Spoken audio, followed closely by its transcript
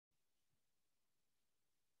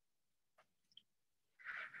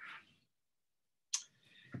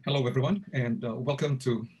Hello, everyone, and welcome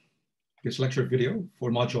to this lecture video for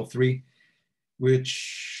Module 3,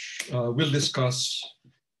 which will discuss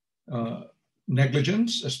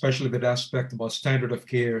negligence, especially that aspect about standard of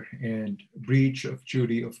care and breach of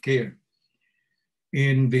duty of care.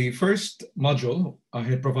 In the first module, I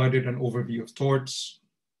had provided an overview of torts,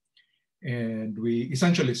 and we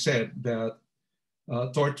essentially said that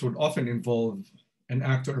torts would often involve an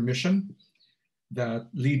act or omission that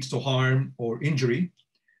leads to harm or injury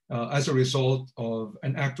as a result of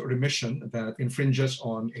an act or omission that infringes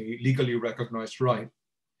on a legally recognized right.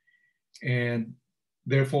 And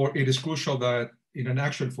therefore, it is crucial that in an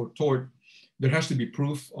action for tort, there has to be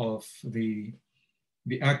proof of the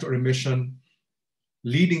act or omission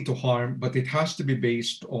leading to harm, but it has to be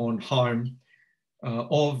based on harm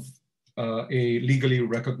of a legally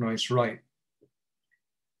recognized right.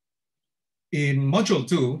 In Module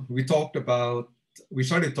 2, we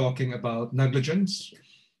started talking about negligence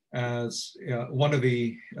as one of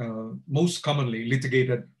the most commonly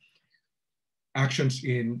litigated actions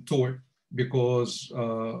in tort, because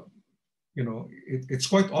it's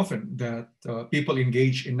quite often that people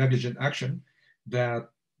engage in negligent action that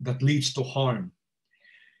leads to harm.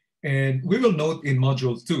 And we will note in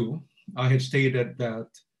Module 2, I had stated that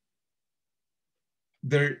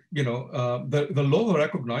the law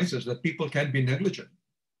recognizes that people can be negligent.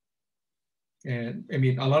 And I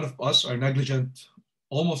mean, a lot of us are negligent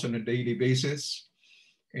almost on a daily basis.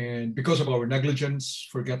 And because of our negligence,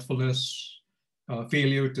 forgetfulness,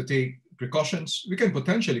 failure to take precautions, we can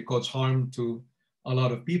potentially cause harm to a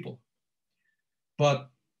lot of people. But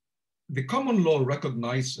the common law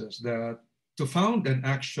recognizes that to found an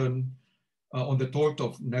action on the tort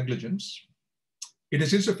of negligence, it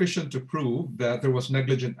is insufficient to prove that there was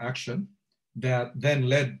negligent action that then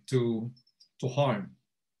led to harm.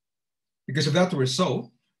 Because if that were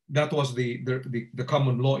so, that was the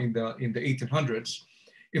common law in the 1800s.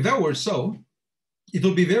 If that were so, it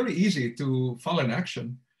would be very easy to file an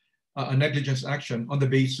action, a negligence action, on the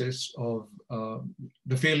basis of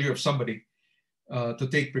the failure of somebody to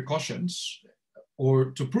take precautions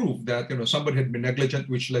or to prove that somebody had been negligent,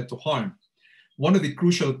 which led to harm. One of the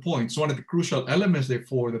crucial points, one of the crucial elements,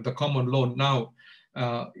 therefore, that the common law now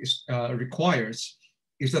requires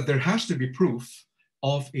is that there has to be proof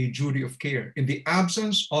of a duty of care. In the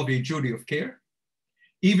absence of a duty of care,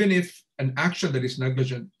 even if an action that is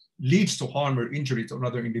negligent leads to harm or injury to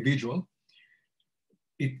another individual,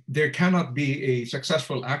 there cannot be a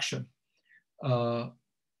successful action for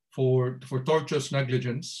tortious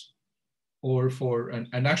negligence or for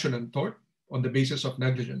an action in tort on the basis of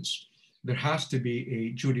negligence. There has to be a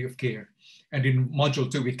duty of care. And in Module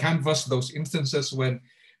 2, we canvass those instances when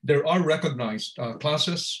there are recognized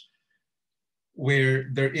classes where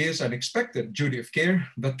there is an expected duty of care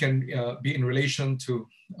that can be in relation to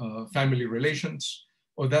family relations,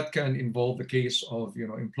 or that can involve the case of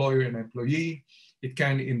employer and employee. It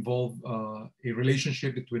can involve a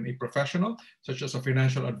relationship between a professional, such as a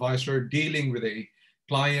financial advisor dealing with a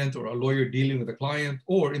client, or a lawyer dealing with a client,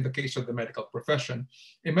 or in the case of the medical profession,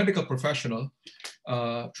 a medical professional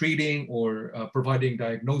treating or providing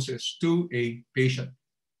diagnosis to a patient.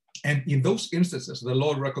 And in those instances, the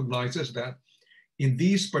law recognizes that in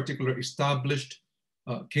these particular established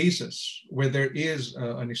cases where there is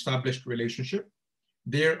an established relationship,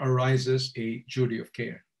 there arises a duty of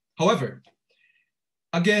care. However,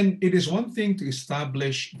 again, it is one thing to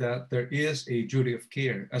establish that there is a duty of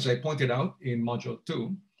care. As I pointed out in Module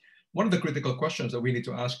 2, one of the critical questions that we need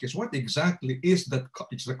to ask is what exactly is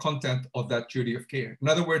the content of that duty of care? In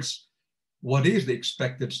other words, what is the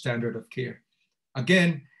expected standard of care?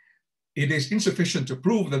 Again, it is insufficient to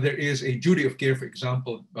prove that there is a duty of care, for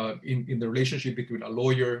example, in the relationship between a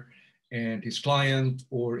lawyer and his client,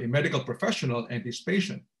 or a medical professional and his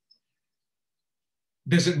patient.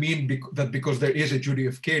 Doesn't mean that because there is a duty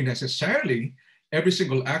of care, necessarily every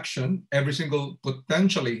single action, every single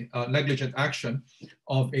potentially negligent action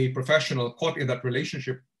of a professional caught in that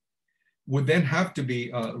relationship would then have to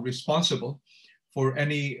be responsible for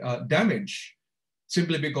any damage,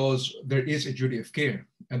 simply because there is a duty of care.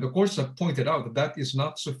 And the courts have pointed out that that is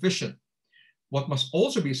not sufficient. What must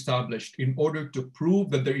also be established in order to prove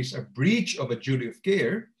that there is a breach of a duty of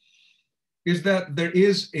care is that there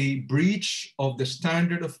is a breach of the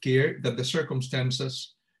standard of care that the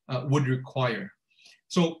circumstances would require.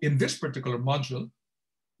 So in this particular module,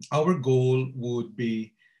 our goal would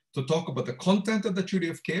be to talk about the content of the duty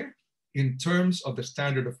of care in terms of the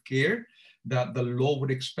standard of care that the law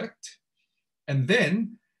would expect, and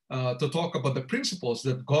then to talk about the principles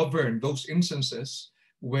that govern those instances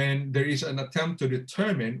when there is an attempt to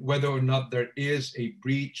determine whether or not there is a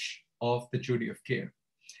breach of the duty of care.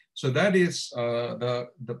 So that is the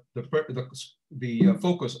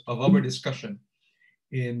focus of our discussion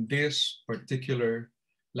in this particular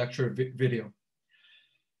lecture video.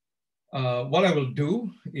 What I will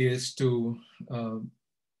do is to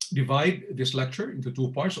divide this lecture into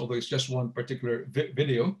two parts, although it's just one particular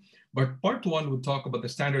video. But part one will talk about the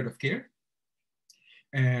standard of care.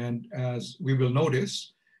 And as we will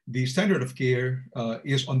notice, the standard of care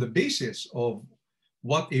is on the basis of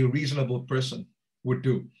what a reasonable person would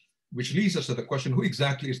do, which leads us to the question, who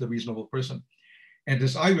exactly is the reasonable person? And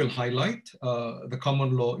as I will highlight, the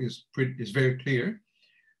common law is very clear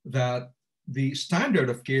that the standard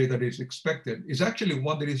of care that is expected is actually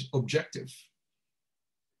one that is objective,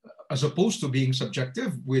 as opposed to being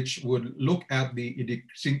subjective, which would look at the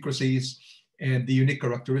idiosyncrasies and the unique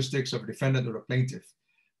characteristics of a defendant or a plaintiff.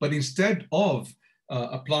 But instead of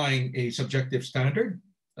applying a subjective standard,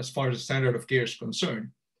 as far as the standard of care is concerned,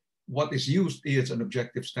 what is used is an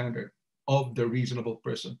objective standard of the reasonable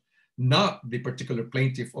person, not the particular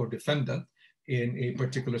plaintiff or defendant in a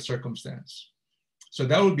particular circumstance. So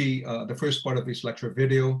that will be the first part of this lecture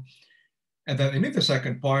video. And then in the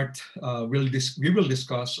second part, we will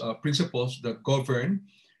discuss principles that govern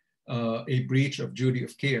a breach of duty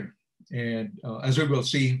of care. And as we will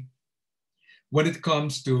see, when it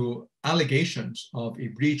comes to allegations of a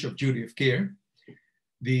breach of duty of care,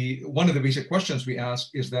 one of the basic questions we ask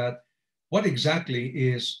is that what exactly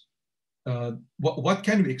is, what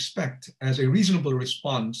can we expect as a reasonable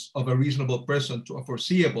response of a reasonable person to a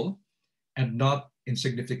foreseeable and not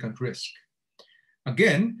insignificant risk?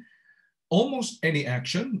 Again, almost any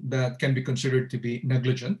action that can be considered to be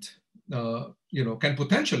negligent, can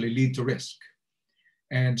potentially lead to risk.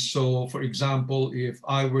 And so, for example, if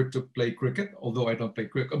I were to play cricket, although I don't play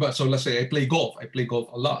cricket, but so let's say I play golf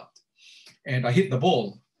a lot, and I hit the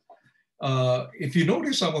ball. If you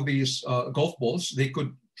notice some of these golf balls, they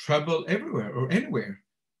could travel everywhere or anywhere.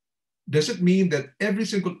 Does it mean that every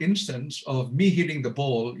single instance of me hitting the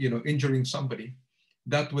ball, injuring somebody,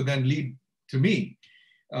 that would then lead to me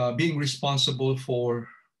being responsible for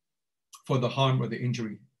the harm or the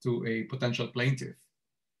injury to a potential plaintiff?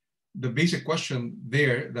 The basic question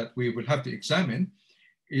there that we will have to examine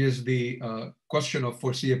is the question of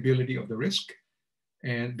foreseeability of the risk.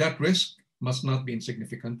 And that risk must not be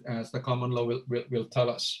insignificant, as the common law will tell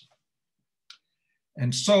us.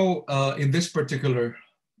 And so in this particular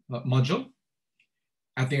module,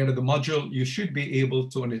 at the end of the module, you should be able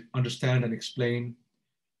to understand and explain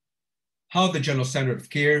how the general standard of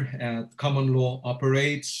care at common law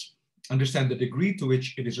operates, understand the degree to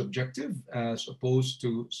which it is objective as opposed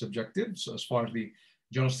to subjective. So as far as the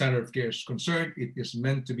general standard of care is concerned, it is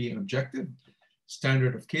meant to be an objective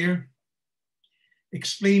standard of care.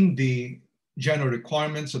 Explain the general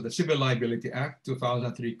requirements of the Civil Liability Act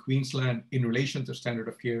 2003 Queensland in relation to standard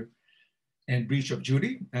of care and breach of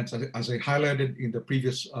duty. And as I highlighted in the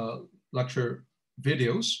previous lecture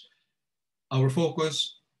videos, our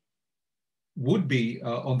focus would be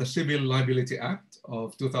on the Civil Liability Act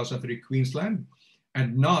of 2003 Queensland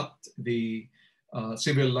and not the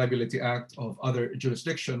Civil Liability Act of other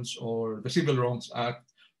jurisdictions or the Civil Wrongs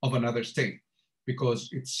Act of another state, because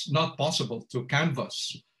it's not possible to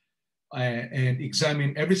canvass and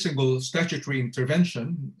examine every single statutory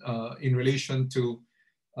intervention in relation to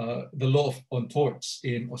the law on torts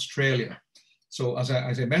in Australia. So as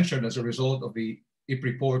I mentioned, as a result of the IP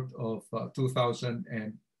report of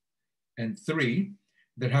 2003,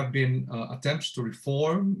 there have been attempts to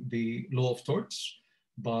reform the law of torts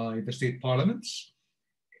by the state parliaments.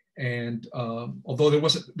 And although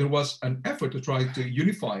there was an effort to try to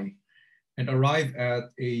unify and arrive at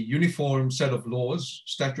a uniform set of laws,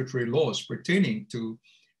 statutory laws pertaining to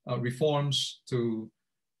reforms to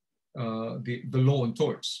the law on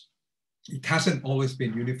torts, it hasn't always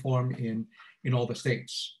been uniform in all the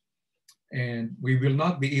states. And we will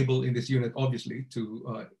not be able in this unit, obviously,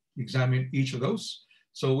 to examine each of those.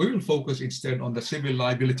 So we will focus instead on the Civil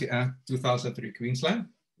Liability Act 2003 Queensland.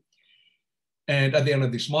 And at the end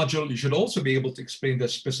of this module, you should also be able to explain the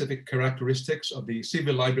specific characteristics of the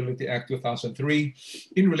Civil Liability Act 2003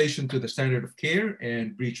 in relation to the standard of care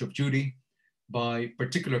and breach of duty by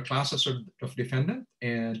particular classes of defendant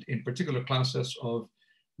and in particular classes of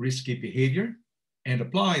risky behavior, and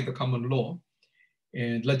apply the common law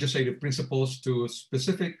and legislative principles to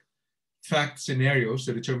specific fact scenarios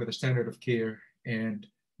to determine the standard of care and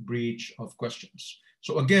breach of questions.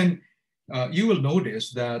 So again, you will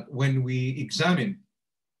notice that when we examine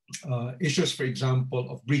issues, for example,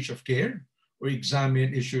 of breach of care, or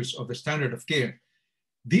examine issues of the standard of care,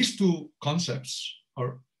 these two concepts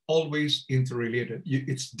are always interrelated.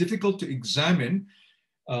 It's difficult to examine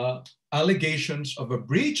allegations of a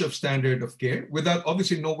breach of standard of care without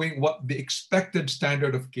obviously knowing what the expected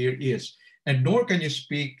standard of care is. And nor can you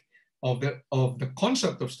speak of the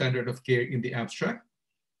concept of standard of care in the abstract,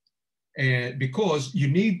 and because you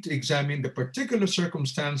need to examine the particular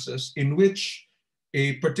circumstances in which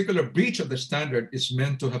a particular breach of the standard is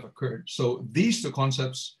meant to have occurred. So these two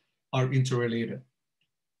concepts are interrelated.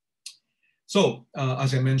 So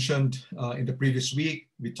as I mentioned in the previous week,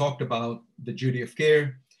 we talked about the duty of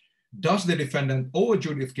care. Does the defendant owe a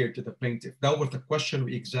duty of care to the plaintiff? That was the question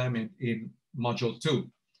we examined in Module 2.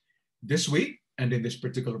 This week, and in this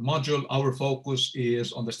particular module, our focus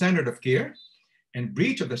is on the standard of care and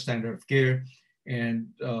breach of the standard of care. And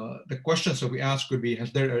the questions that we ask could be,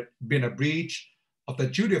 has there been a breach of the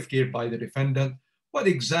duty of care by the defendant? What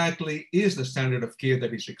exactly is the standard of care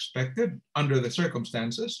that is expected under the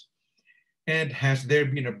circumstances? And has there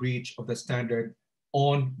been a breach of the standard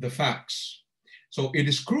on the facts? So it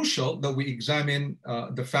is crucial that we examine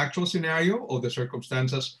the factual scenario or the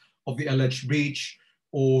circumstances of the alleged breach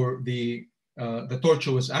or the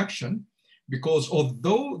tortuous action, because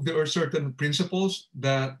although there are certain principles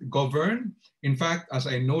that govern, in fact, as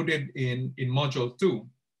I noted in Module 2,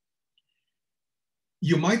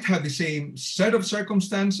 you might have the same set of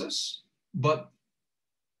circumstances, but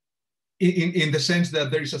in the sense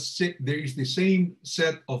that there is the same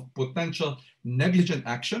set of potential negligent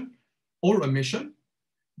action or omission,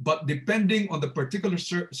 but depending on the particular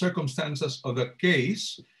circumstances of the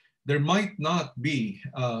case, there might not be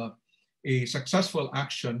a successful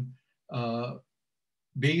action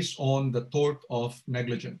based on the tort of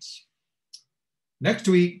negligence. Next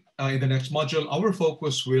week, in the next module, our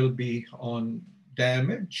focus will be on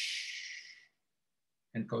damage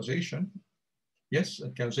and causation. Yes,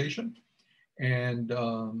 and causation. And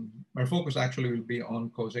our focus actually will be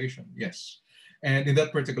on causation, yes. And in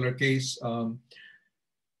that particular case,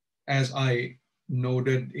 as I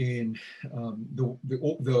noted in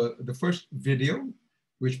the first video,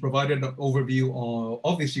 which provided an overview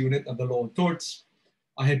of this unit of the law on torts,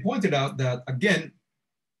 I had pointed out that, again,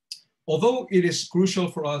 although it is crucial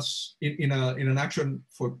for us in an action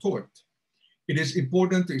for tort, it is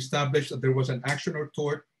important to establish that there was an action or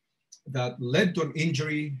tort that led to an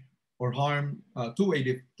injury or harm to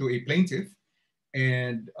a plaintiff,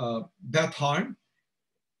 and that harm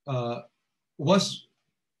was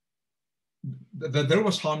that there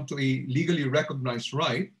was harm to a legally recognized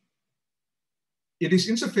right. It is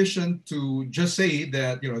insufficient to just say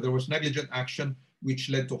that there was negligent action which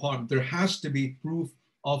led to harm. There has to be proof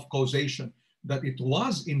of causation, that it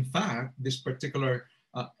was in fact this particular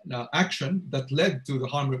action that led to the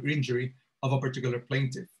harm or injury of a particular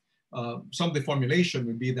plaintiff. Some of the formulation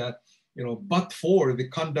would be that, but for the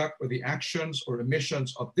conduct or the actions or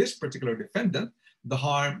omissions of this particular defendant, the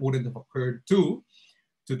harm wouldn't have occurred to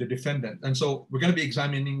the defendant. And so we're going to be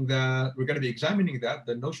examining that. We're going to be examining that,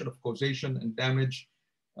 the notion of causation and damage,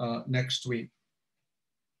 next week.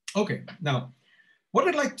 Okay, now, what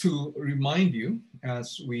I'd like to remind you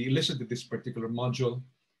as we listen to this particular module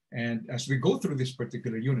and as we go through this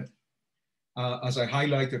particular unit, as I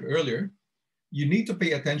highlighted earlier, you need to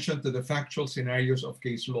pay attention to the factual scenarios of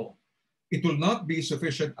case law. It will not be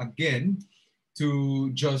sufficient, again,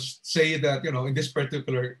 to just say that, in this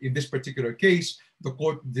particular case, the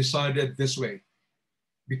court decided this way,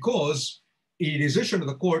 because a decision of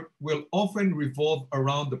the court will often revolve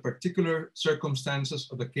around the particular circumstances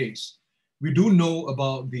of the case. We do know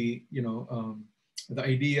about the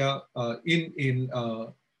idea in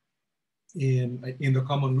the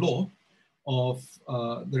common law of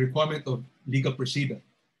the requirement of legal precedent,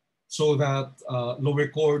 so that lower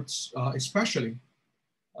courts, especially,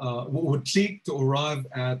 would seek to arrive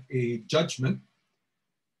at a judgment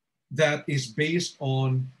that is based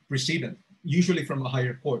on precedent, usually from a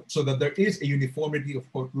higher court, so that there is a uniformity of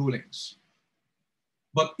court rulings.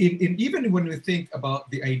 But even when we think about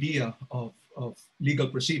the idea of legal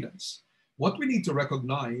precedents, what we need to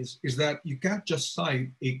recognize is that you can't just cite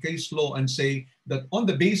a case law and say that on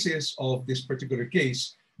the basis of this particular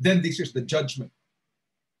case, then this is the judgment.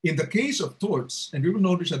 In the case of torts, and we will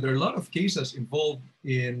notice that there are a lot of cases involved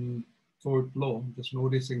in tort law. I'm just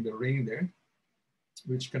noticing the rain there,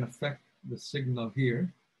 which can affect the signal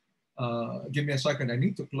here. Give me a second. I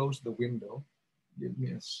need to close the window. Give me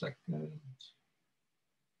a second.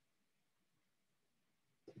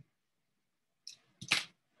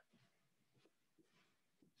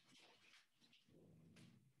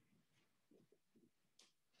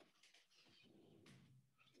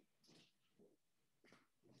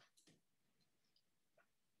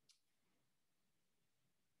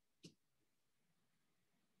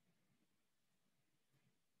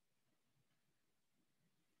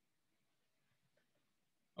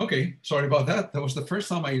 Okay, sorry about that. That was the first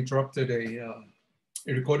time I interrupted a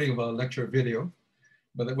recording of a lecture video,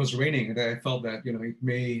 but it was raining and I felt that, you know, it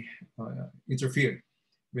may interfere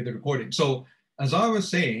with the recording. So as I was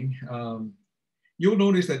saying, you'll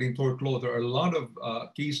notice that in tort law, there are a lot of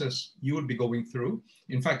cases you will be going through.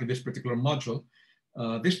 In fact, in this particular module,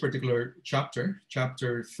 this particular chapter,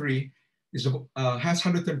 chapter 3, has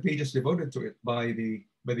 110 pages devoted to it by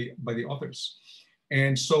the authors.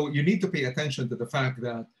 And so you need to pay attention to the fact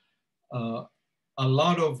that a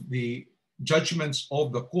lot of the judgments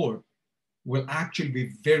of the court will actually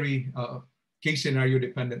be very case scenario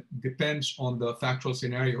dependent, depends on the factual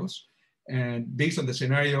scenarios. And based on the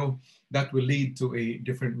scenario, that will lead to a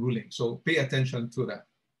different ruling. So pay attention to that.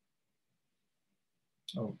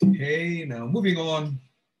 Okay, now moving on.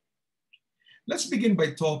 Let's begin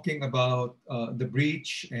by talking about the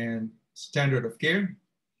breach and standard of care.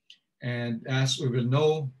 And as we will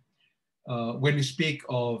know, when we speak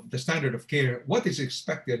of the standard of care, what is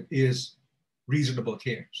expected is reasonable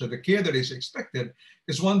care. So the care that is expected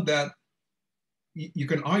is one that you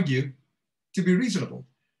can argue to be reasonable,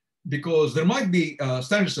 because there might be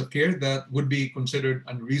standards of care that would be considered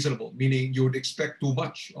unreasonable, meaning you would expect too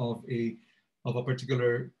much of a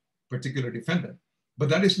particular defendant. But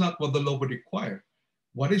that is not what the law would require.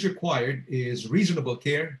 What is required is reasonable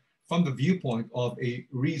care from the viewpoint of a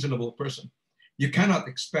reasonable person. You cannot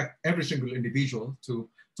expect every single individual to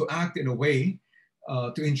act in a way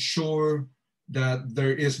to ensure that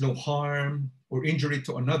there is no harm or injury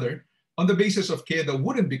to another on the basis of care that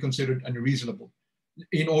wouldn't be considered unreasonable,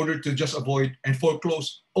 in order to just avoid and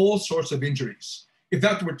foreclose all sorts of injuries. If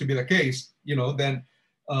that were to be the case, you know, then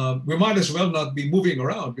we might as well not be moving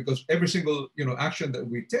around, because every single, you know, action that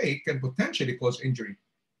we take can potentially cause injury.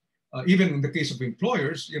 Even in the case of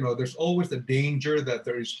employers, you know, there's always the danger that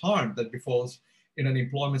there is harm that befalls in an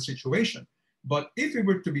employment situation. But if we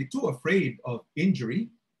were to be too afraid of injury,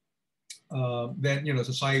 then, you know,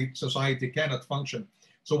 society cannot function.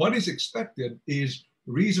 So what is expected is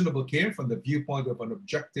reasonable care from the viewpoint of an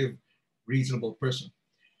objective, reasonable person.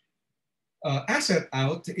 As set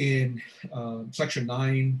out in Section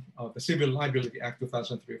 9 of the Civil Liability Act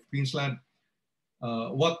 2003 of Queensland,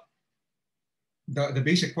 what the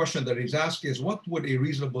basic question that is asked is, what would a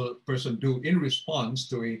reasonable person do in response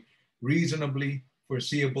to a reasonably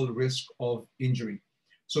foreseeable risk of injury?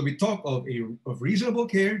 So we talk of reasonable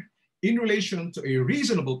care in relation to a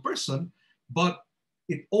reasonable person, but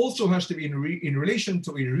it also has to be in relation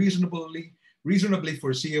to a reasonably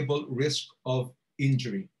foreseeable risk of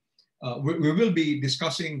injury. We will be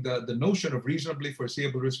discussing the notion of reasonably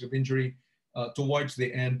foreseeable risk of injury towards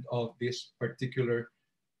the end of this particular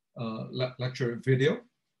lecture video.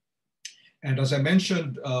 And as I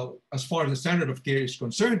mentioned, as far as the standard of care is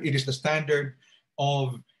concerned, it is the standard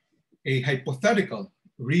of a hypothetical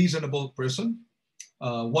reasonable person,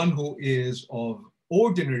 one who is of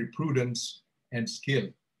ordinary prudence and skill.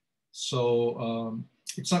 So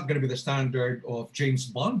it's not going to be the standard of James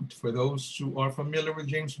Bond, for those who are familiar with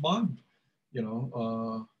James Bond, you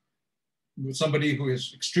know, somebody who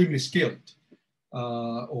is extremely skilled,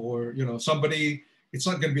 or, you know, somebody. It's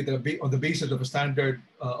not going to be on the basis of a standard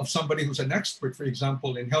of somebody who's an expert, for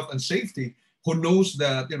example, in health and safety, who knows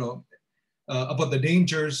that, you know, about the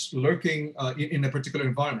dangers lurking in a particular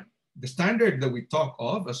environment. The standard that we talk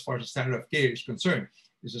of, as far as the standard of care is concerned,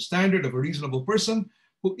 is a standard of a reasonable person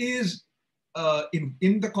who is,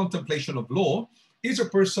 in the contemplation of law, is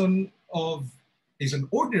an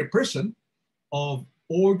ordinary person of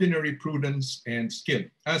ordinary prudence and skill,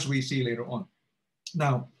 as we see later on.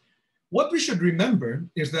 Now, what we should remember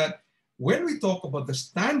is that when we talk about the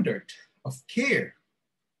standard of care,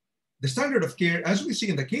 as we see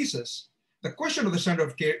in the cases, the question of the standard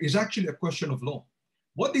of care is actually a question of law.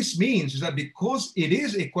 What this means is that because it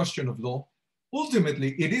is a question of law,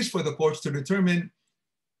 ultimately it is for the courts to determine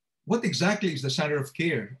what exactly is the standard of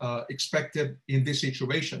care expected in this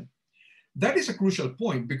situation. That is a crucial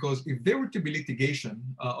point, because if there were to be litigation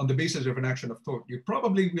on the basis of an action of tort, you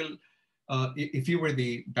probably will, if you were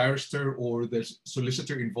the barrister or the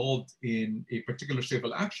solicitor involved in a particular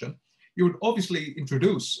civil action, you would obviously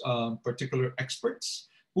introduce particular experts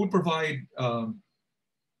who would provide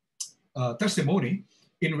testimony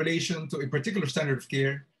in relation to a particular standard of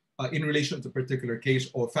care, in relation to a particular case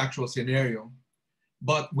or factual scenario.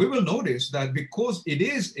 But we will notice that because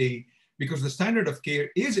the standard of care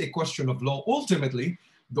is a question of law, ultimately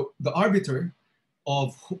the arbiter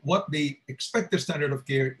of what the expected standard of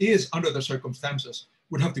care is under the circumstances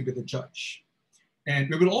would have to be the judge. And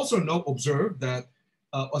we will also observe that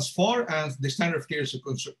as far as the standard of care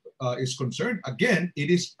is concerned, again,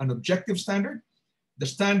 it is an objective standard the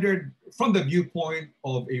standard from the viewpoint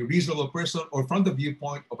of a reasonable person or from the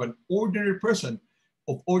viewpoint of an ordinary person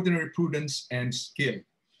of ordinary prudence and skill.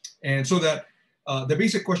 And so that the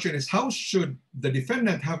basic question is, how should the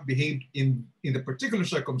defendant have behaved in the particular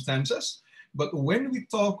circumstances? But when we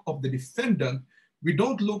talk of the defendant, we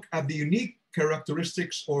don't look at the unique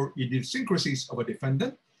characteristics or idiosyncrasies of a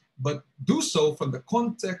defendant, but do so from the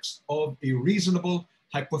context of a reasonable,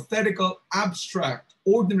 hypothetical, abstract,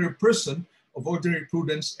 ordinary person of ordinary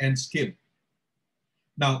prudence and skill.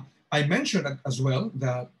 Now, I mentioned as well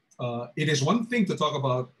that it is one thing to talk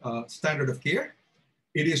about standard of care.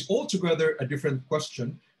 It is altogether a different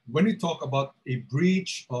question when we talk about a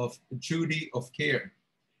breach of duty of care.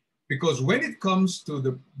 Because when it comes to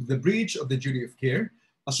the breach of the duty of care,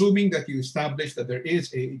 assuming that you establish that there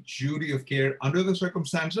is a duty of care under the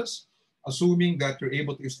circumstances, assuming that you're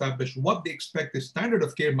able to establish what the expected standard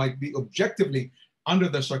of care might be objectively under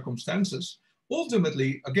the circumstances,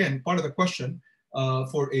 ultimately, again, part of the question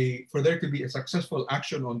for there to be a successful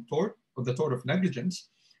action on the tort of negligence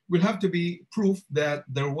will have to be proof that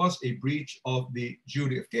there was a breach of the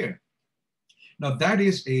duty of care. Now, that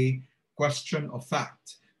is a question of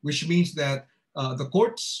fact, which means that the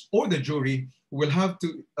courts or the jury will have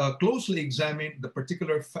to closely examine the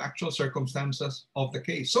particular factual circumstances of the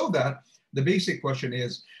case, so that the basic question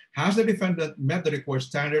is, has the defendant met the required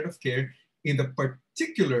standard of care in the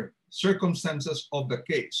particular circumstances of the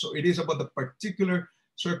case? So it is about the particular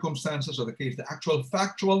circumstances of the case, the actual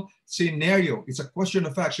factual scenario. It's a question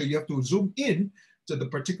of fact, so you have to zoom in to the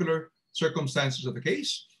particular circumstances of the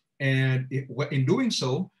case. And in doing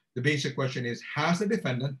so, the basic question is, has the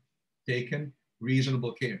defendant taken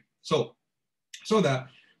reasonable care? So that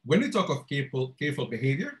when we talk of careful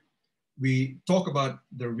behavior, we talk about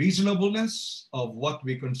the reasonableness of what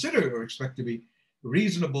we consider or expect to be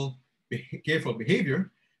reasonable careful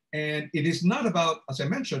behavior. And it is not about, as I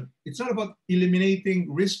mentioned, it's not about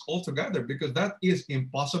eliminating risk altogether, because that is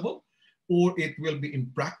impossible, or it will be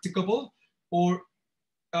impracticable, or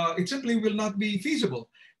it simply will not be feasible.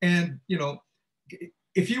 And, you know,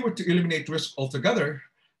 if you were to eliminate risk altogether,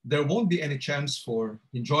 there won't be any chance for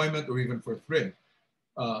enjoyment or even for thrill.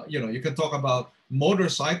 You know, you can talk about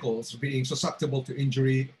motorcycles being susceptible to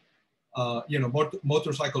injury, you know,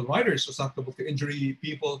 motorcycle riders susceptible to injury,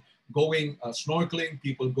 people going snorkeling,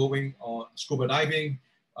 people going scuba diving,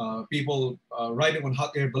 people riding on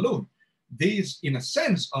hot air balloon. These, in a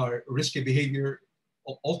sense, are risky behavior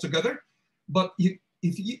altogether. But you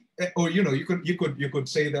could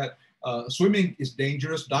say that swimming is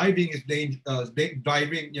dangerous, diving is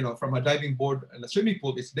diving, you know, from a diving board and a swimming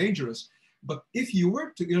pool is dangerous. But if you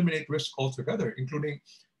were to eliminate risk altogether, including,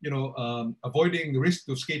 you know, avoiding risk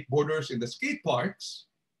to skateboarders in the skate parks,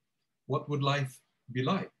 what would life be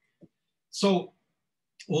like? So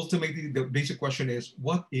ultimately, the basic question is,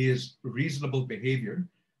 what is reasonable behavior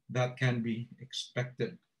that can be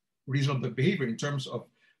expected? Reasonable behavior in terms of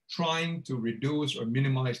trying to reduce or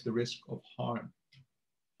minimize the risk of harm.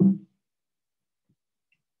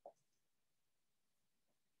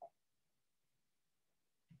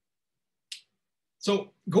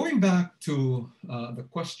 So going back to the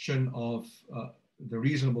question of the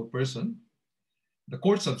reasonable person, the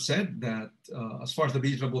courts have said that as far as the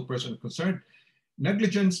reasonable person is concerned,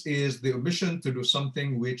 negligence is the omission to do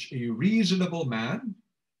something which a reasonable man,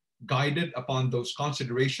 guided upon those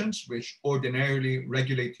considerations which ordinarily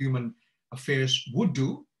regulate human affairs, would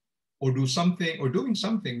do, or do something, or doing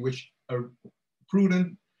something which a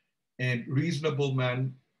prudent and reasonable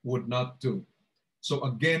man would not do. So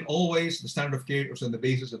again, always the standard of care is on the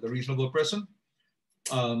basis of the reasonable person.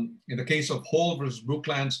 In the case of Hall versus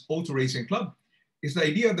Brooklands Auto Racing Club, is the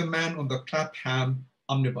idea of the man on the Clapham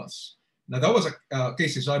omnibus. Now that was a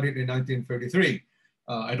case decided in 1933.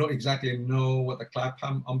 I don't exactly know what the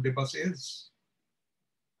Clapham omnibus is.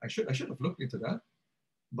 I should have looked into that.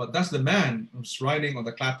 But that's the man who's riding on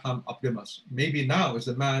the Clapham omnibus. Maybe now is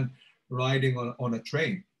the man riding on a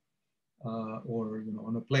train or, you know,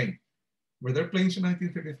 on a plane. Were there planes in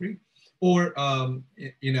 1933? Or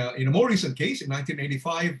in a more recent case, in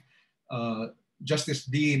 1985, Justice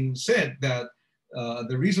Dean said that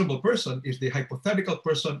the reasonable person is the hypothetical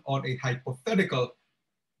person on a hypothetical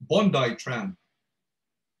Bondi tram.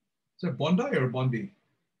 Is it Bondi or Bondi?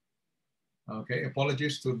 Okay,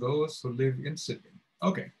 apologies to those who live in Sydney.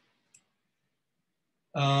 Okay.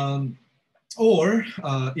 Or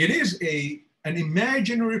it is an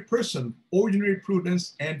imaginary person, ordinary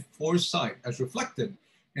prudence and foresight, as reflected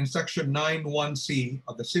in Section 9(1)(c)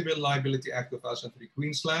 of the Civil Liability Act 2003,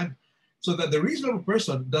 Queensland, so that the reasonable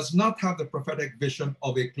person does not have the prophetic vision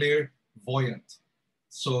of a clairvoyant.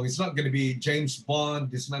 So it's not going to be James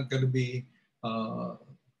Bond, it's not going to be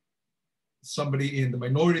somebody in the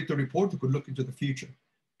minority to report who could look into the future.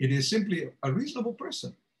 It is simply a reasonable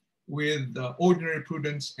person with ordinary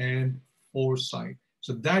prudence and foresight.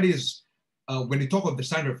 So that is, when you talk of the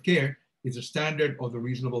standard of care, it's a standard of the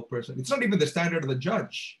reasonable person. It's not even the standard of the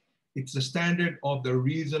judge. It's the standard of the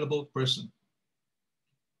reasonable person.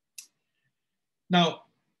 Now,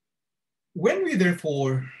 when we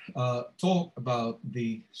therefore talk about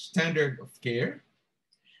the standard of care,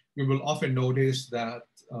 we will often notice that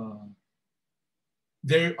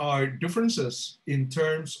there are differences in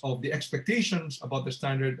terms of the expectations about the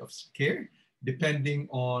standard of care, depending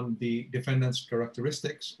on the defendant's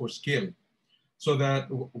characteristics or skill. So that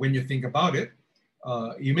when you think about it,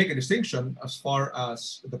 you make a distinction as far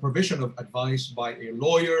as the provision of advice by a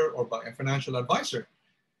lawyer or by a financial advisor.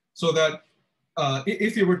 So that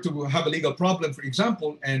if you were to have a legal problem, for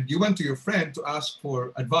example, and you went to your friend to ask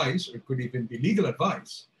for advice, or it could even be legal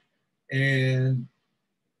advice, and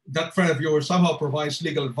that friend of yours somehow provides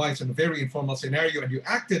legal advice in a very informal scenario, and you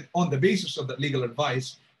acted on the basis of that legal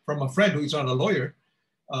advice from a friend who is not a lawyer,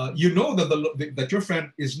 you know that, that your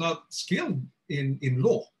friend is not skilled in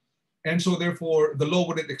law. And so therefore, the law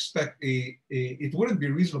wouldn't expect it wouldn't be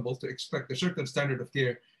reasonable to expect a certain standard of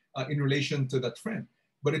care in relation to that friend.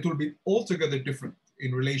 But it will be altogether different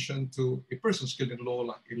in relation to a person skilled in law,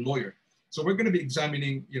 like a lawyer. So we're going to be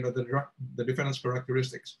examining, the defendant's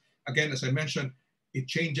characteristics. Again, as I mentioned, it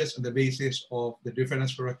changes on the basis of the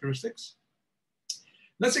defendant's characteristics.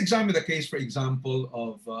 Let's examine the case, for example,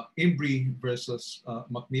 of Embry versus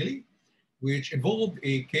McNeely, which involved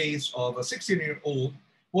a case of a 16-year-old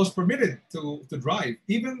who was permitted to drive,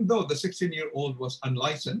 even though the 16-year-old was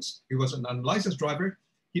unlicensed. He was an unlicensed driver.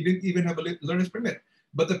 He didn't even have a learner's permit.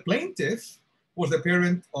 But the plaintiff was the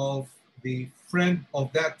parent of the friend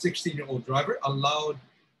of that 16-year-old driver, allowed,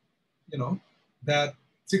 that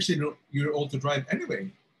 16-year-old to drive anyway.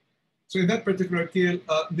 So in that particular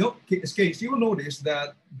case, you will notice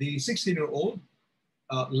that the 16-year-old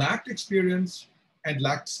lacked experience and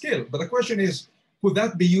lacked skill. But the question is, could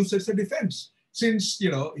that be used as a defense? Since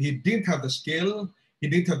he didn't have the skill, he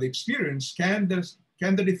didn't have the experience, can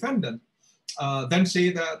the defendant then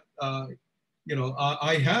say that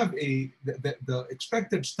I have the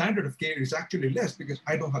expected standard of care is actually less because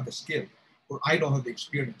I don't have the skill or I don't have the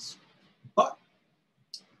experience? But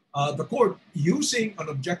the court, using an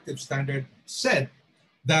objective standard, said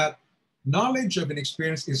that knowledge of an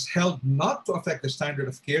experience is held not to affect the standard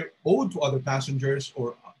of care owed to other passengers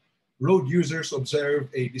or road users who observe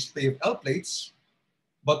a display of L plates,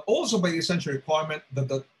 but also by the essential requirement that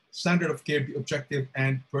the standard of care be objective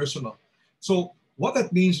and personal. So what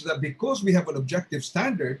that means is that because we have an objective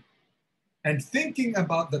standard, and thinking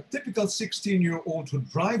about the typical 16-year-old who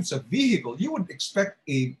drives a vehicle, you would expect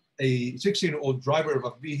a 16-year-old driver of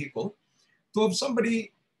a vehicle to have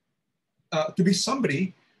somebody, to be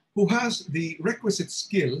somebody who has the requisite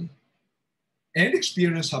skill and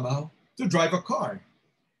experience somehow to drive a car.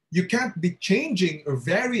 You can't be changing or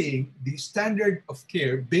varying the standard of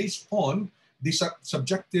care based on the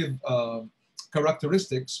subjective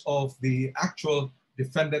characteristics of the actual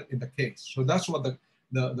defendant in the case. So that's what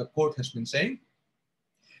the court has been saying.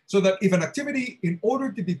 So that if an activity, in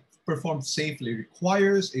order to be performed safely,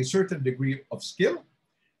 requires a certain degree of skill,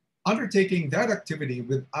 undertaking that activity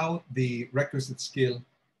without the requisite skill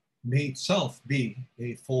may itself be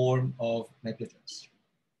a form of negligence.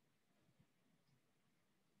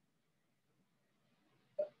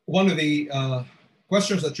 One of the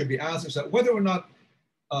questions that should be asked is that whether or not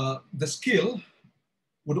the skill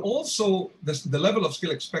would also, the level of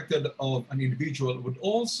skill expected of an individual would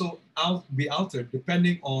also be altered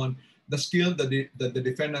depending on the skill that the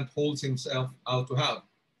defendant holds himself out to have.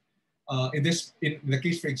 In the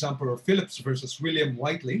case, for example, of Phillips versus William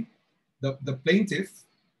Whiteley, the plaintiff's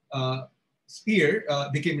ear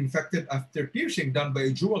became infected after piercing done by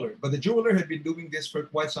a jeweler, but the jeweler had been doing this for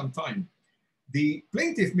quite some time. The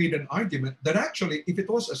plaintiff made an argument that actually, if it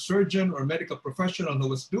was a surgeon or medical professional who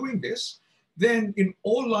was doing this, then in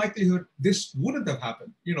all likelihood, this wouldn't have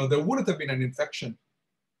happened. There wouldn't have been an infection.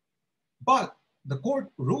 But the court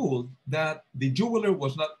ruled that the jeweler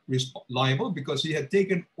was not liable because he had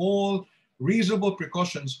taken all reasonable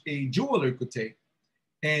precautions a jeweler could take.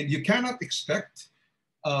 And you cannot expect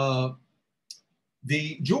the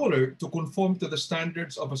jeweler to conform to the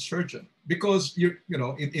standards of a surgeon because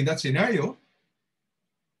in that scenario,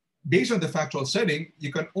 based on the factual setting,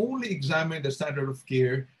 you can only examine the standard of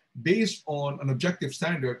care based on an objective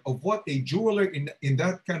standard of what a jeweler in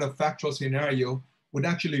that kind of factual scenario would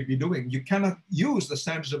actually be doing. You cannot use the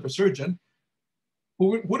standards of a surgeon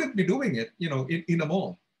who wouldn't be doing it, in a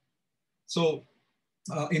mall. So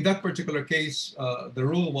In that particular case, the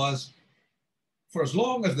rule was for as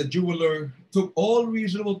long as the jeweler took all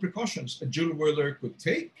reasonable precautions a jeweler could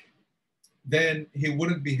take, then he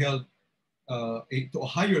wouldn't be held to a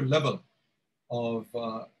higher level of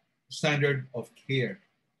standard of care.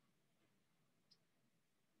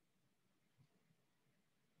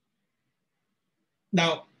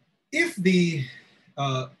 Now, if the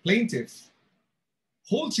plaintiff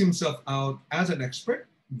holds himself out as an expert,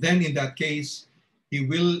 then in that case, he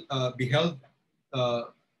will be held,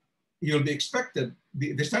 he will be expected,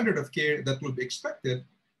 the standard of care that will be expected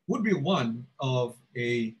would be one of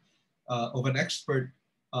an expert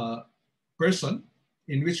person,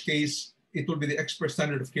 in which case it will be the expert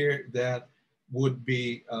standard of care that would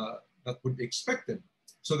be expected,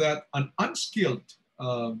 so that an unskilled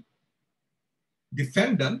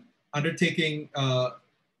defendant undertaking a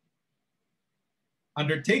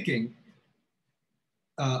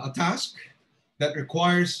task that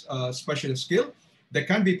requires special skill, there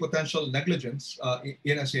can be potential negligence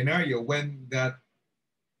in a scenario when that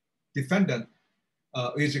defendant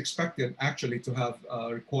is expected actually to have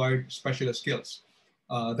required special skills.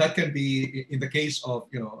 That can be in the case of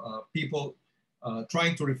people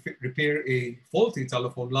trying to repair a faulty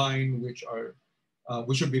telephone line, which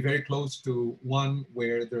should be very close to one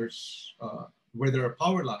where there are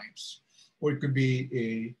power lines, or it could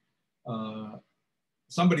be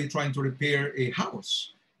somebody trying to repair a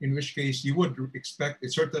house, in which case you would expect a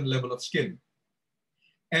certain level of skill.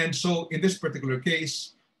 And so in this particular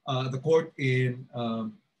case, the court in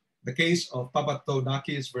the case of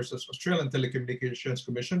Papatonakis versus Australian Telecommunications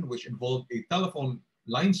Commission, which involved a telephone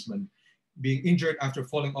linesman being injured after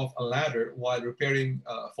falling off a ladder while repairing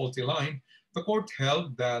a faulty line, the court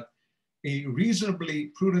held that a reasonably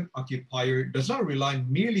prudent occupier does not rely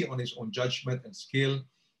merely on his own judgment and skill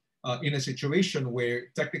in a situation where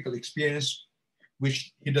technical experience,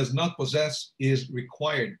 which he does not possess, is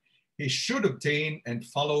required. He should obtain and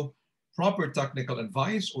follow proper technical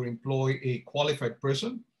advice or employ a qualified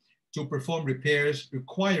person to perform repairs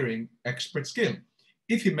requiring expert skill.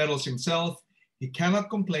 If he meddles himself, he cannot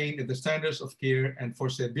complain if the standards of care and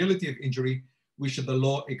foreseeability of injury which the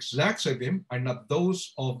law exacts of him are not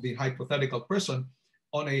those of the hypothetical person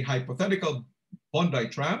on a hypothetical Bondi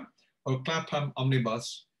tram or Clapham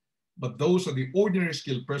omnibus, but those of the ordinary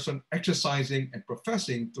skilled person exercising and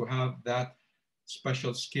professing to have that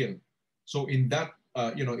special skill. So in that,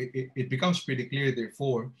 it becomes pretty clear,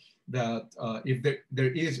 therefore, that if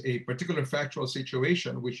there is a particular factual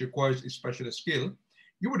situation which requires a special skill,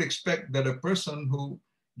 you would expect that a person who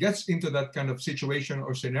gets into that kind of situation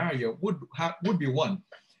or scenario would be one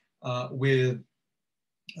with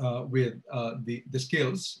the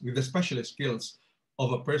skills, with the specialist skills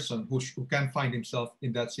of a person who can find himself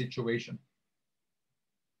in that situation.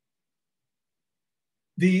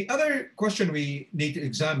 The other question we need to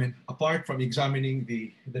examine, apart from examining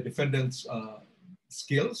the defendant's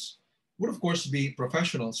skills, would of course be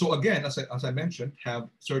professional. So again, as I mentioned, have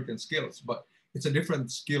certain skills, but it's a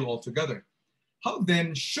different skill altogether. How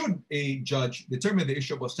then should a judge determine the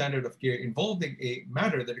issue of a standard of care involving a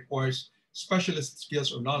matter that requires specialist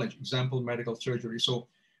skills or knowledge, example, medical surgery? So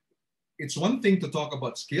it's one thing to talk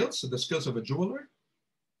about skills, so the skills of a jeweler,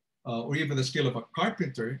 or even the skill of a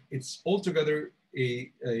carpenter. It's altogether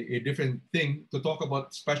a different thing to talk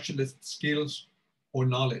about specialist skills or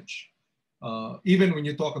knowledge. Even when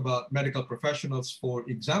you talk about medical professionals, for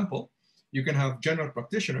example, you can have general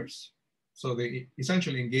practitioners. So they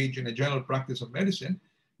essentially engage in a general practice of medicine,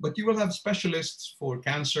 but you will have specialists for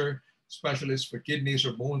cancer, specialists for kidneys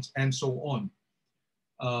or bones, and so on.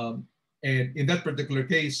 And in that particular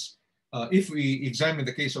case, if we examine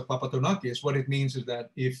the case of Papatonakis, what it means is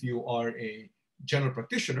that if you are a general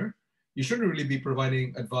practitioner, you shouldn't really be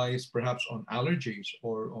providing advice perhaps on allergies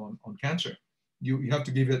or on cancer. You have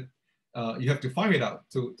to give it, you have to farm it out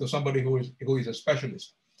to somebody who is a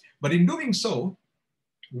specialist. But in doing so,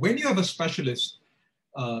 when you have a specialist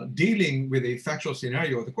dealing with a factual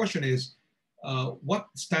scenario, the question is, what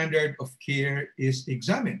standard of care is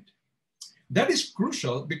examined? That is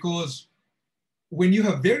crucial because when you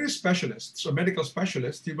have various specialists or medical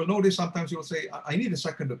specialists, you will notice sometimes you will say, I need a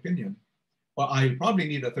second opinion, or I probably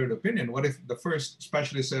need a third opinion. What if the first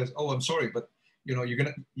specialist says, oh, I'm sorry, but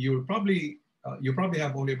you'll probably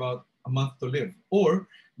have only about a month to live. Or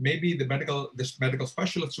maybe this medical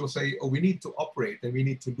specialist will say, oh, we need to operate and we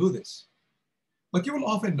need to do this. But you will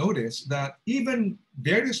often notice that even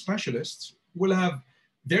various specialists will have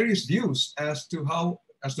various views as to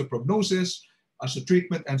prognosis, as to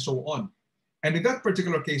treatment, and so on. And in that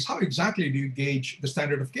particular case, how exactly do you gauge the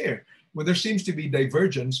standard of care? When there seems to be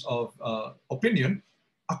divergence of opinion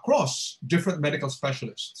across different medical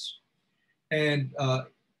specialists. And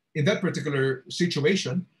in that particular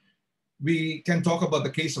situation, we can talk about the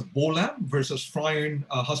case of Bolam versus Friern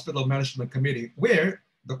Hospital Management Committee, where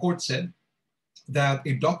the court said that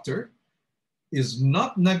a doctor is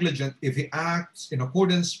not negligent if he acts in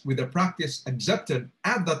accordance with the practice accepted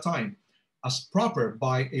at that time as proper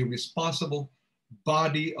by a responsible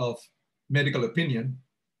body of medical opinion,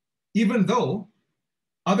 even though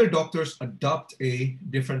other doctors adopt a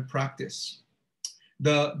different practice.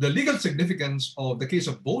 The legal significance of the case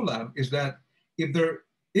of Bolam is that if there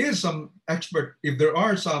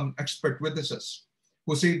are some expert witnesses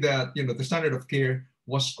who say that the standard of care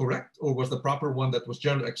was correct or was the proper one that was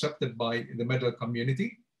generally accepted by the medical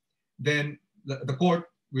community, then the court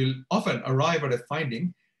will often arrive at a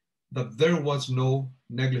finding that there was no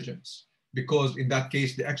negligence, because in that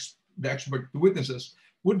case, the expert witnesses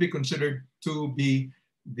would be considered to be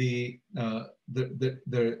the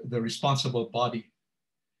responsible body.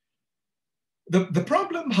 The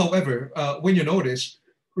problem, however, when you notice,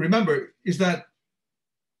 remember, is that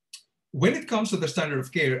when it comes to the standard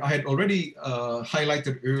of care, I had already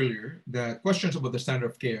highlighted earlier that questions about the standard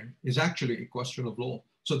of care is actually a question of law.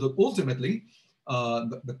 So that ultimately,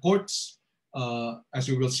 the courts, as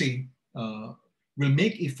we will see, will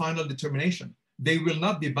make a final determination. They will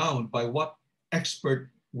not be bound by what expert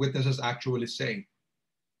witnesses actually say.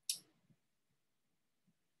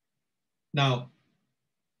 Now,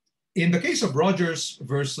 in the case of Rogers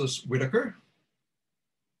versus Whitaker,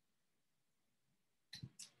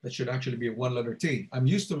 that should actually be a one-letter T. I'm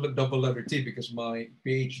used to double-letter T because my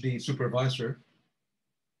PhD supervisor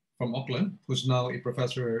from Auckland, who's now a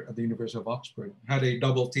professor at the University of Oxford, had a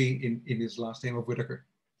double T in his last name of Whitaker.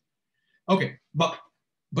 Okay, but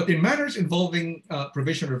in matters involving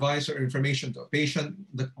provision of advice or information to a patient,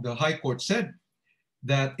 the High Court said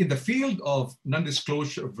that in the field of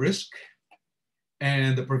non-disclosure of risk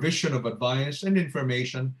and the provision of advice and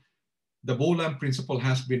information, the Bolam principle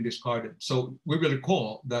has been discarded. So we will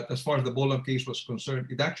recall that as far as the Bolam case was concerned,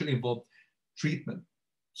 it actually involved treatment.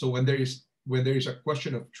 So when there is a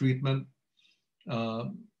question of treatment,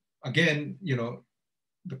 again,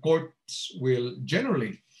 the courts will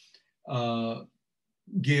generally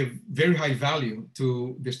give very high value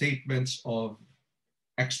to the statements of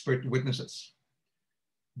expert witnesses.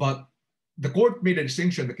 But the court made a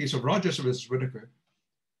distinction in the case of Rogers versus Whitaker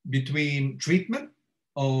between treatment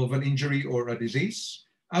of an injury or a disease,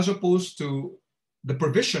 as opposed to the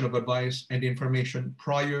provision of advice and information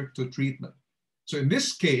prior to treatment. So in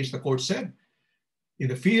this case, the court said, in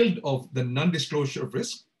the field of the non-disclosure of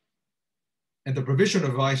risk and the provision of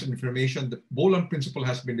advice and information, the Bolam principle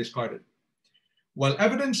has been discarded. While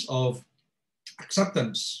evidence of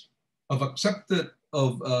acceptance of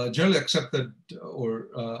generally accepted or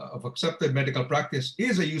of accepted medical practice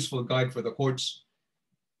is a useful guide for the courts,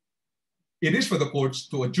 it is for the courts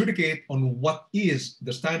to adjudicate on what is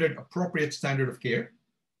the appropriate standard of care,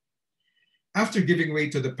 after giving way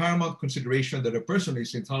to the paramount consideration that a person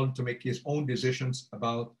is entitled to make his own decisions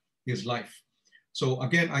about his life. So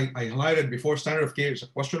again, I highlighted before, standard of care is a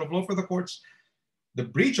question of law for the courts. The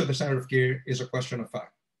breach of the standard of care is a question of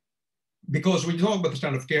fact. Because when you talk about the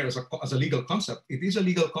standard of care as a legal concept, it is a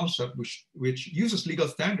legal concept which uses legal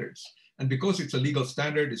standards. And because it's a legal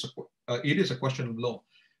standard, it is a question of law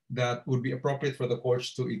that would be appropriate for the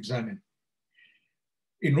courts to examine.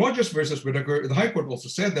 In Rogers versus Whitaker, the High Court also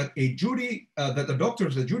said that that the doctor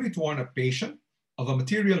has a duty to warn a patient of a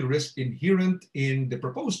material risk inherent in the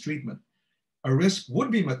proposed treatment. A risk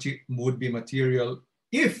would be material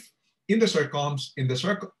if, in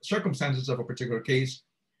the circumstances of a particular case,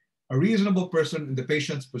 a reasonable person in the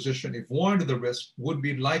patient's position, if warned of the risk, would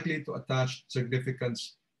be likely to attach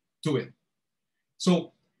significance to it.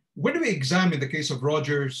 So when we examine the case of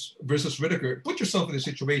Rogers versus Whitaker, put yourself in the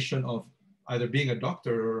situation of either being a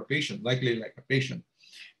doctor or a patient, likely like a patient.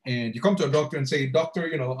 And you come to a doctor and say, doctor,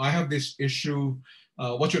 I have this issue,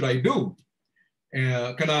 what should I do?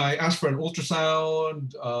 Can I ask for an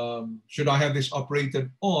ultrasound? Should I have this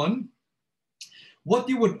operated on? What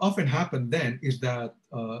would often happen then is that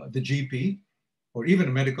the GP or even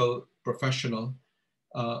a medical professional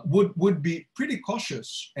would be pretty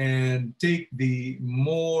cautious and take the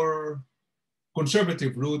more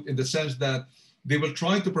conservative route, in the sense that they will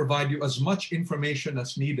try to provide you as much information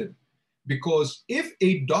as needed. Because if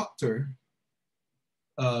a doctor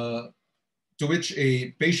to which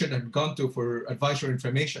a patient had gone to for advice or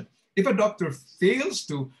information, if a doctor fails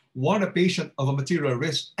to warn a patient of a material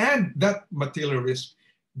risk and that material risk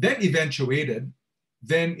then eventuated,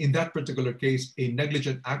 then in that particular case, a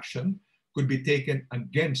negligent action could be taken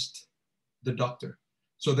against the doctor.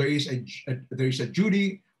 So there is a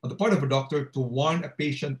duty on the part of a doctor to warn a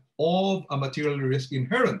patient of a material risk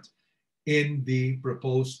inherent in the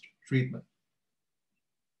proposed treatment.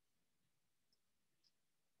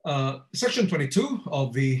 Section 22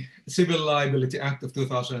 of the Civil Liability Act of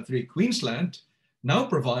 2003, Queensland, now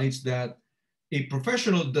provides that a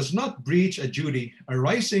professional does not breach a duty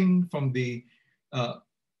arising from the,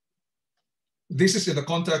 this is in the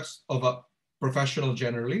context of a professional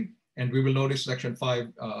generally, and we will notice Section 5,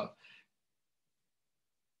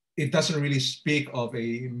 it doesn't really speak of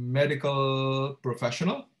a medical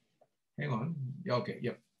professional. Hang on, okay,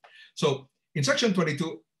 yep. So in Section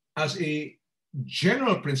 22, as a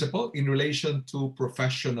general principle in relation to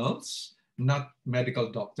professionals, not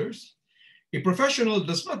medical doctors, a professional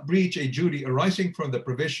does not breach a duty arising from the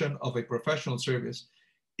provision of a professional service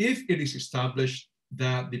if it is established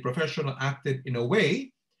that the professional acted in a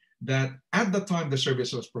way that at the time the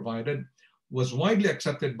service was provided was widely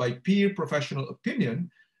accepted by peer professional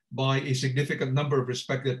opinion by a significant number of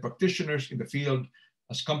respected practitioners in the field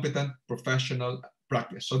as competent professional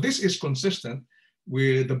practice. So this is consistent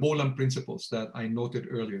with the Bolam principles that I noted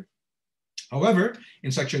earlier. However,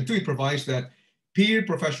 in Section 2, it provides that peer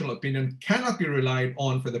professional opinion cannot be relied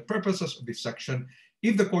on for the purposes of this section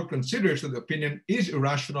if the court considers that the opinion is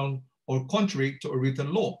irrational or contrary to a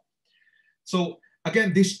written law. So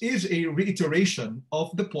again, this is a reiteration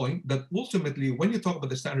of the point that ultimately, when you talk about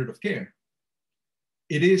the standard of care,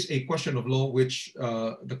 it is a question of law which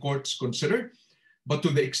the courts consider, but to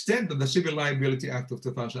the extent that the Civil Liability Act of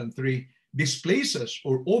 2003 displaces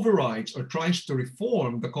or overrides or tries to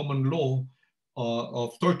reform the common law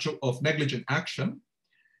of negligent action,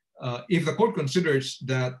 if the court considers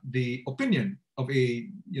that the opinion of a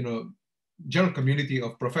general community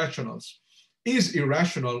of professionals is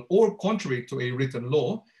irrational or contrary to a written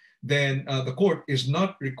law, then the court is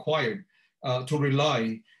not required to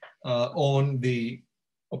rely on the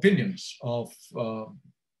opinions of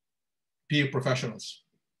peer professionals.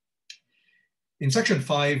 In Section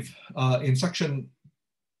 5,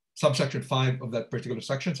 subsection 5 of that particular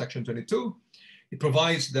section, Section 22, it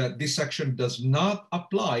provides that this section does not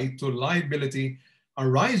apply to liability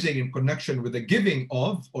arising in connection with the giving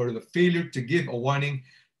of or the failure to give a warning,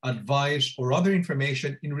 advice, or other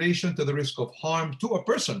information in relation to the risk of harm to a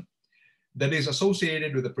person that is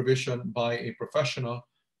associated with the provision by a professional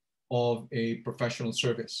of a professional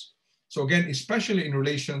service. So again, especially in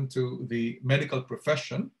relation to the medical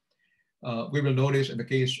profession, we will notice in the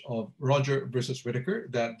case of Roger versus Whitaker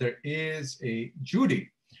that there is a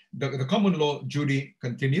duty. The common law duty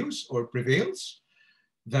continues or prevails,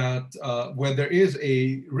 that when there is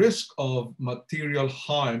a risk of material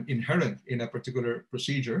harm inherent in a particular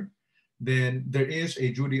procedure, then there is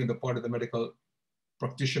a duty on the part of the medical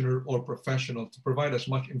practitioner or professional to provide as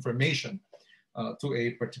much information to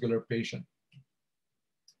a particular patient.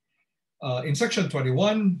 In Section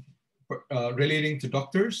 21, relating to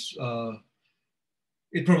doctors,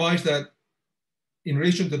 it provides that in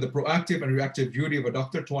relation to the proactive and reactive duty of a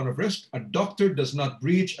doctor to one of risk, a doctor does not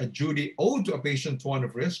breach a duty owed to a patient to one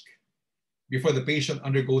of risk before the patient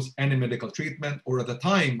undergoes any medical treatment or at the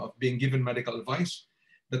time of being given medical advice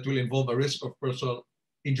that will involve a risk of personal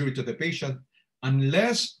injury to the patient,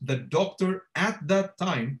 unless the doctor at that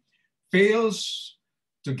time fails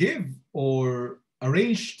to give or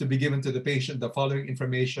arrange to be given to the patient the following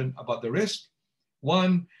information about the risk.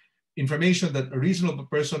 One, information that a reasonable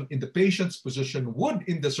person in the patient's position would,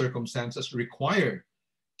 in the circumstances, require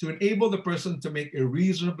to enable the person to make a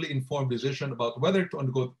reasonably informed decision about whether to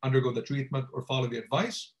undergo the treatment or follow the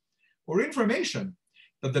advice, or information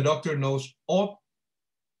that the doctor knows ought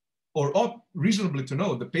reasonably to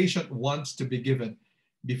know the patient wants to be given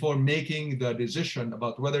before making the decision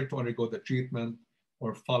about whether to undergo the treatment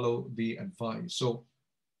or follow the advice. So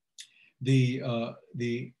the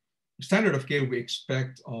standard of care we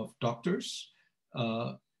expect of doctors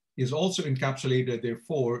is also encapsulated,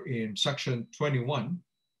 therefore, in Section 21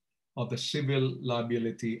 of the Civil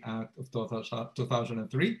Liability Act of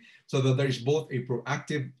 2003, so that there is both a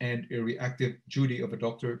proactive and a reactive duty of a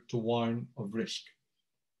doctor to warn of risk.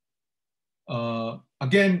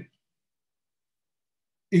 Again,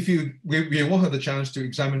 if we won't have the chance to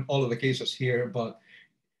examine all of the cases here, but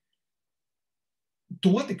to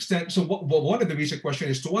what extent, so one of the basic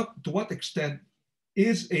questions is to what extent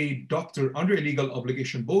is a doctor under a legal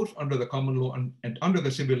obligation, both under the common law and under the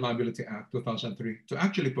Civil Liability Act 2003, to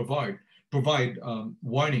actually provide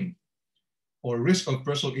warning or risk of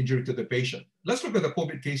personal injury to the patient? Let's look at the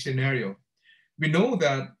COVID case scenario. We know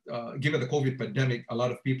that given the COVID pandemic, a lot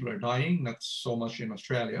of people are dying, not so much in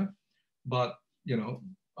Australia, but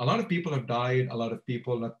a lot of people have died. A lot of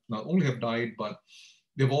people not only have died, but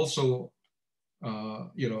They've also,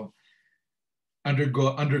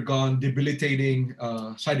 undergone debilitating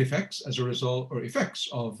side effects as a result, or effects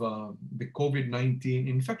of the COVID-19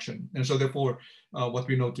 infection. And so therefore, what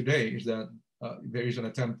we know today is that there is an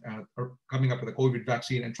attempt at coming up with a COVID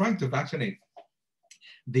vaccine and trying to vaccinate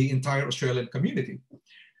the entire Australian community.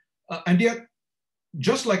 And yet,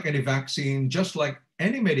 just like any vaccine, just like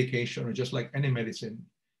any medication, or just like any medicine,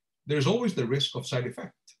 there's always the risk of side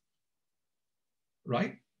effect,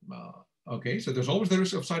 right? Okay, so there's always the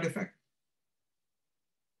risk of side effect.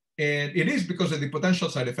 And it is because of the potential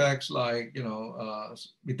side effects, like,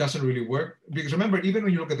 it doesn't really work. Because remember, even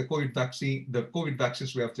when you look at the COVID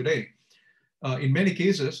vaccines we have today, in many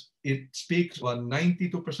cases, it speaks about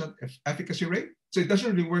 92% efficacy rate. So it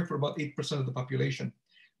doesn't really work for about 8% of the population.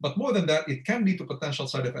 But more than that, it can lead to potential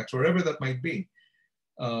side effects, wherever that might be.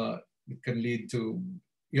 It can lead to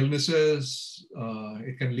illnesses.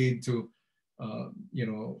 It can lead to,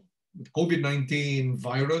 COVID-19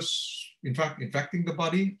 virus, in fact, infecting the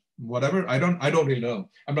body, whatever. I don't really know.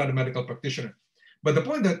 I'm not a medical practitioner. But the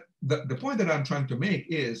point that I'm trying to make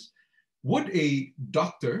is, would a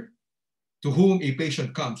doctor to whom a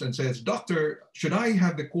patient comes and says, "Doctor, should I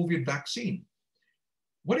have the COVID vaccine?"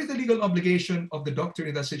 What is the legal obligation of the doctor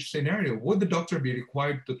in that such scenario? Would the doctor be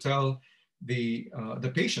required to tell the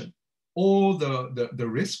patient all the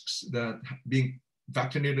risks that being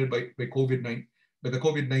vaccinated by the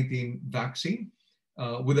COVID-19 vaccine?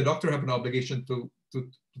 Would the doctor have an obligation to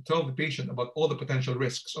tell the patient about all the potential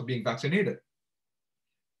risks of being vaccinated?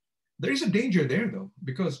 There is a danger there, though,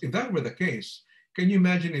 because if that were the case, can you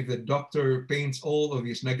imagine if the doctor paints all of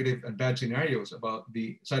these negative and bad scenarios about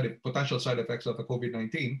the potential side effects of the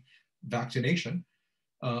COVID-19 vaccination?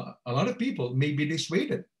 A lot of people may be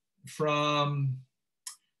dissuaded from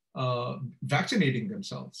vaccinating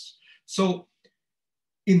themselves. So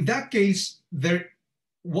in that case,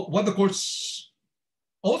 what the courts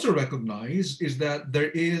also recognize is that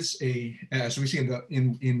there is as we see in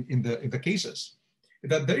the cases,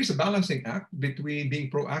 that there is a balancing act between being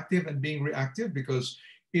proactive and being reactive, because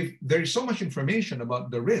if there is so much information about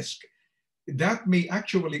the risk, that may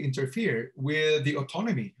actually interfere with the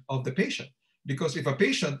autonomy of the patient. Because if a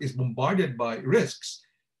patient is bombarded by risks,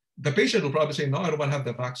 the patient will probably say, "No, I don't want to have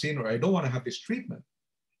the vaccine," or "I don't want to have this treatment."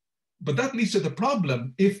 But that leads to the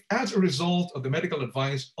problem if, as a result of the medical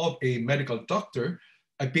advice of a medical doctor,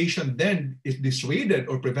 a patient then is dissuaded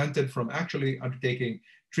or prevented from actually undertaking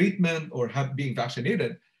treatment or being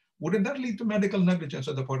vaccinated. Wouldn't that lead to medical negligence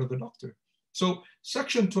on the part of the doctor? So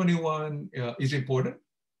Section 21 is important.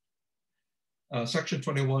 Section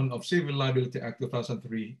 21 of Civil Liability Act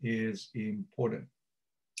 2003 is important.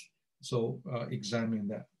 So examine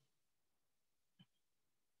that.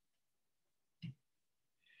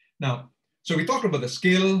 Now, so we talked about the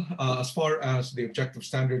scale as far as the objective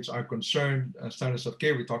standards are concerned, standards of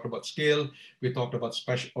care. We talked about scale. We talked about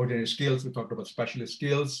ordinary skills. We talked about specialist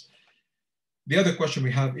skills. The other question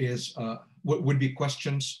we have is, what would be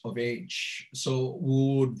questions of age? So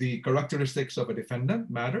would the characteristics of a defendant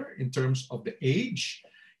matter in terms of the age?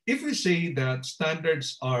 If we say that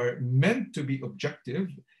standards are meant to be objective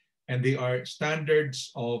and they are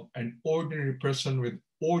standards of an ordinary person with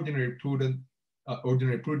ordinary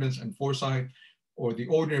prudence and foresight, or the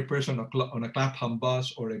ordinary person on a Clapham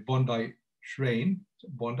bus or a Bondi train,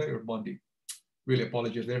 Bondi or Bondi? Really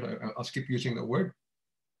apologize there, I'll skip using the word.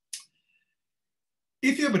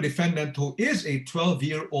 If you have a defendant who is a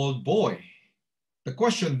 12-year-old boy, the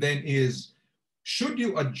question then is, should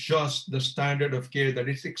you adjust the standard of care that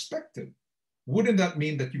is expected? Wouldn't that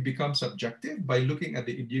mean that you become subjective by looking at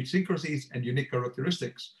the idiosyncrasies and unique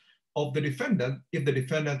characteristics of the defendant if the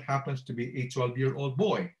defendant happens to be a 12-year-old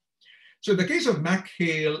boy? So in the case of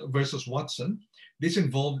McHale versus Watson, this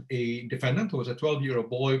involved a defendant who was a 12-year-old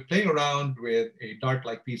boy playing around with a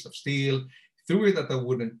dart-like piece of steel, threw it at a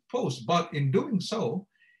wooden post, but in doing so,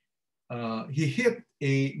 he hit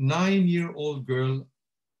a 9-year-old girl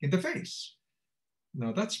in the face.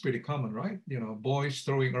 Now that's pretty common, right? Boys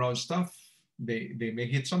throwing around stuff, they may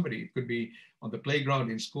hit somebody. It could be on the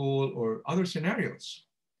playground, in school, or other scenarios.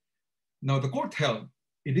 Now the court held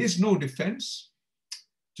it is no defense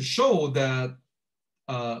to show that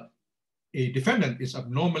a defendant is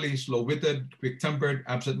abnormally slow-witted, quick-tempered,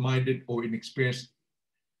 absent-minded, or inexperienced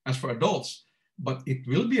as for adults, but it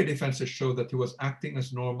will be a defense to show that he was acting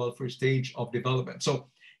as normal for a stage of development. So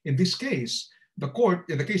in this case, the court,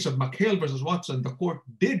 in the case of McHale versus Watson, the court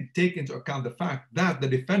did take into account the fact that the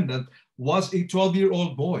defendant was a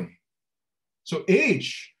 12-year-old boy. So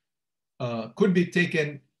age could be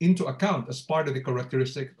taken into account as part of the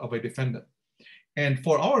characteristic of a defendant. And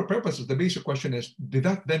for our purposes, the basic question is, did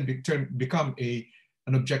that then become a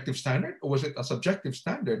an objective standard, or was it a subjective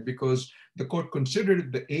standard because the court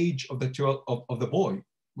considered the age of the boy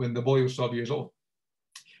when the boy was 12 years old?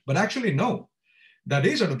 But actually, no, that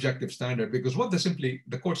is an objective standard, because what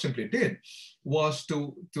the court simply did was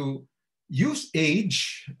to use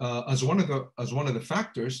age as one of the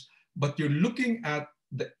factors, but you're looking at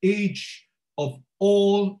the age of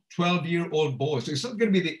all 12-year-old boys. So it's not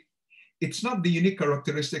going to be it's not the unique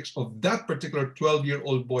characteristics of that particular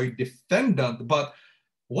 12-year-old boy defendant, but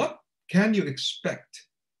what can you expect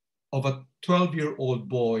of a 12-year-old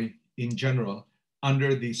boy in general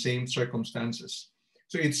under the same circumstances?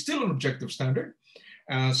 So it's still an objective standard.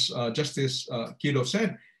 As Justice Kido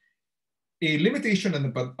said, a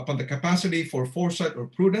limitation upon the capacity for foresight or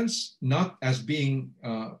prudence, not as being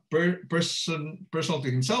personal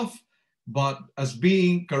to himself, but as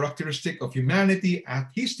being characteristic of humanity at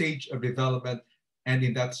his stage of development, and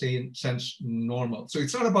in that same sense, normal. So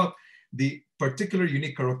it's not about the particular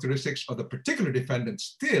unique characteristics of the particular defendant.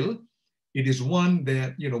 Still, it is one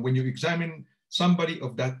that, when you examine somebody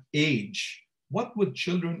of that age, what would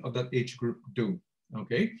children of that age group do?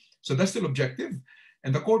 Okay, so that's still objective.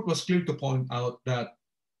 And the court was clear to point out that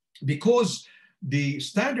because the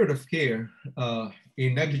standard of care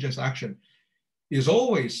in negligence action is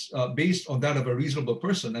always based on that of a reasonable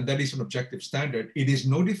person, and that is an objective standard, it is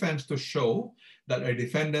no defense to show that a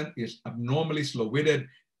defendant is abnormally slow-witted,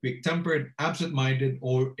 quick-tempered, absent-minded,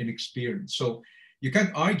 or inexperienced. So you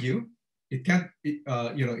can't argue,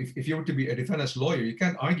 if you were to be a defendant's lawyer, you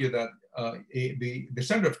can't argue that the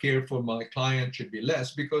standard of care for my client should be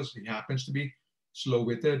less because he happens to be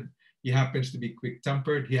slow-witted, he happens to be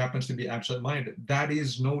quick-tempered, he happens to be absent-minded. That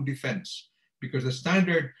is no defense, because the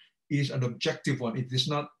standard is an objective one. It is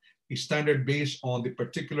not a standard based on the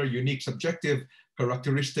particular unique subjective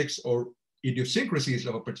characteristics or idiosyncrasies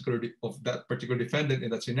of that particular defendant in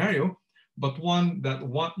that scenario, but one that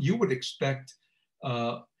you would expect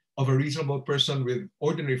of a reasonable person with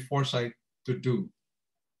ordinary foresight to do.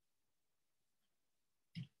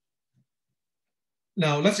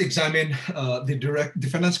 Now let's examine the direct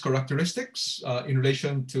defendant's characteristics in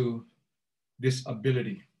relation to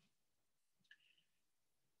disability.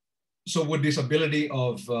 So would disability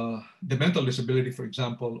of the mental disability, for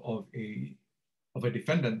example, of a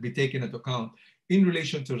defendant be taken into account in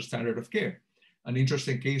relation to the standard of care? An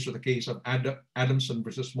interesting case was the case of Adamson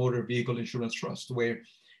versus Motor Vehicle Insurance Trust, where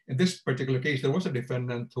in this particular case, there was a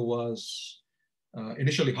defendant who was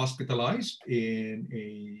initially hospitalized in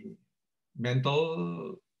a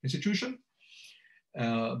mental institution,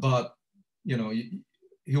 but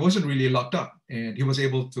he wasn't really locked up, and he was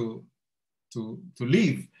able to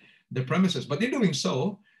leave the premises. But in doing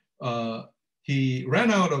so, he ran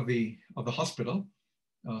out of the hospital,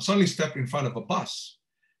 suddenly stepped in front of a bus,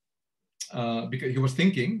 because he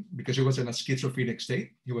was in a schizophrenic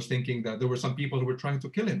state. He was thinking that there were some people who were trying to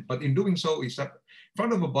kill him. But in doing so, he stepped in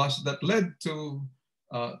front of a bus that led to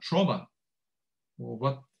trauma, or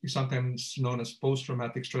what is sometimes known as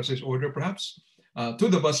post-traumatic stress disorder, perhaps, to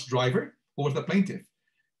the bus driver, who was the plaintiff.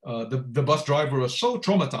 The bus driver was so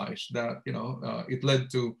traumatized that it led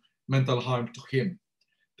to mental harm to him.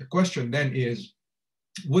 The question then is,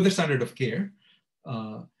 would the standard of care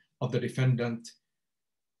of the defendant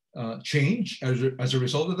change as a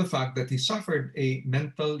result of the fact that he suffered a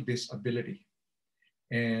mental disability?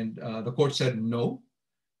 And the court said no.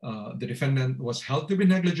 The defendant was held to be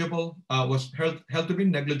negligible, held to be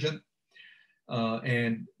negligent,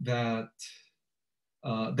 and that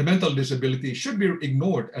the mental disability should be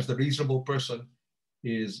ignored, as the reasonable person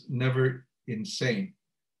is never insane.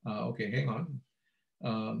 Okay, hang on.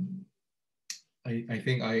 I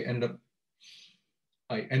think I ended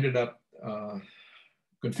up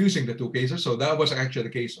confusing the two cases. So that was actually the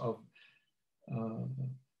case of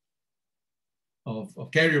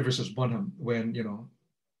Carrier versus Bonham, when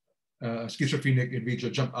a schizophrenic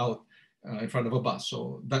individual jumped out in front of a bus.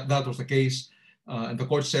 So that was the case. And the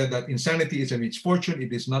court said that insanity is a misfortune.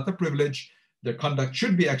 It is not a privilege. Their conduct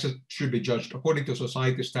should be judged according to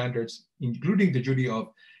society standards, including the duty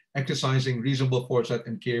of exercising reasonable foresight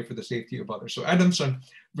and care for the safety of others. So Adamson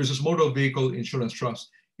versus Motor Vehicle Insurance Trust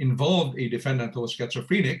involved a defendant who was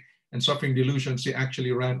schizophrenic and suffering delusions. He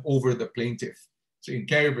actually ran over the plaintiff. So in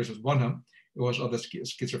Carrier versus Bonham, it was of the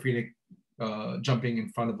schizophrenic jumping in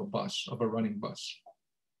front of a running bus.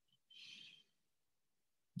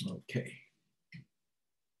 Okay.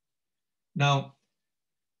 Now,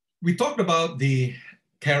 we talked about the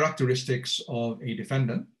characteristics of a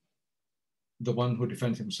defendant, the one who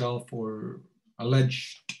defends himself for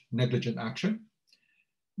alleged negligent action.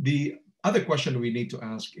 The other question we need to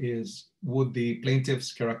ask is, would the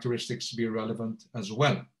plaintiff's characteristics be relevant as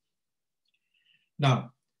well?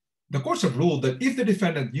 Now, the courts have ruled that if the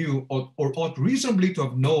defendant knew or ought reasonably to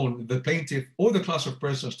have known the plaintiff or the class of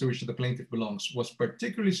persons to which the plaintiff belongs was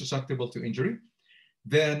particularly susceptible to injury,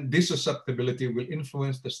 then this susceptibility will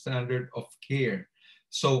influence the standard of care.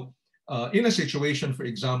 So in a situation, for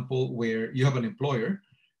example, where you have an employer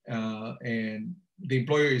and the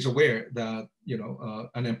employer is aware that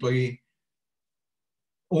an employee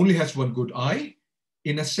only has one good eye,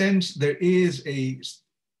 in a sense, there is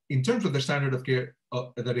in terms of the standard of care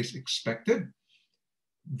that is expected,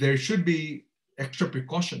 there should be extra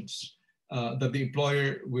precautions that the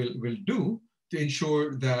employer will do to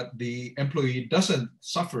ensure that the employee doesn't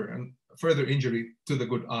suffer and further injury to the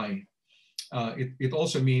good eye. It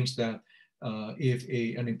also means that if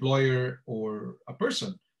an employer or a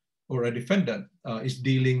person or a defendant is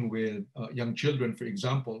dealing with young children, for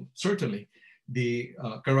example, certainly the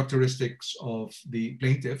characteristics of the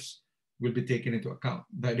plaintiffs will be taken into account.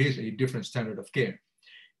 That is a different standard of care.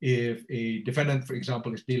 If a defendant, for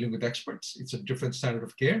example, is dealing with experts, it's a different standard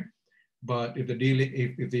of care. But if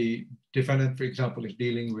the defendant, for example, is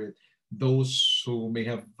dealing with those who may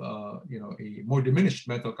have a more diminished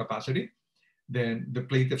mental capacity, then the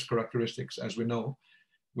plaintiff's characteristics, as we know,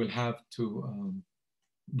 will have to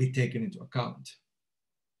be taken into account.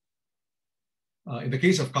 In the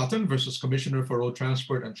case of Cotton versus Commissioner for Road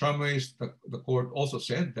Transport and Tramways, the court also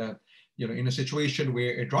said that in a situation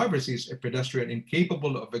where a driver sees a pedestrian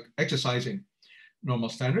incapable of exercising normal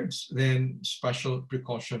standards, then special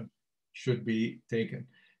precaution should be taken.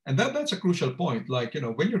 And that's a crucial point. Like,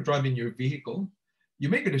 when you're driving your vehicle, you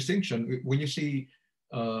make a distinction. When you see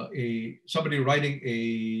somebody riding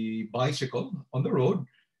a bicycle on the road,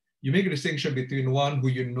 you make a distinction between one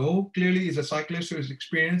who clearly is a cyclist who is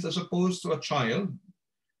experienced, as opposed to a child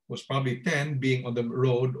who's probably 10 being on the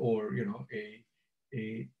road, or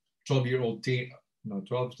a 12-year-old teen. No,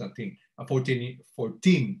 12 is not teen. A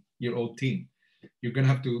 14-year-old teen. You're going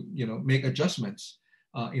to have to make adjustments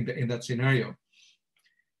in that scenario.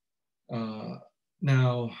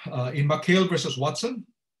 Now, in McHale versus Watson,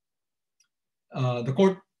 the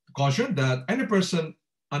court cautioned that any person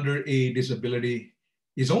under a disability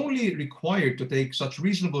is only required to take such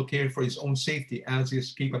reasonable care for his own safety as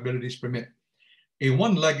his capabilities permit. A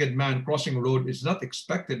one-legged man crossing a road is not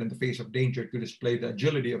expected in the face of danger to display the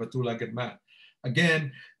agility of a two-legged man.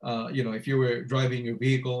 Again, if you were driving your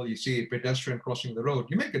vehicle, you see a pedestrian crossing the road,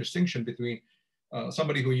 you make a distinction between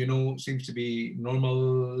somebody who seems to be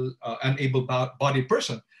normal, an able-bodied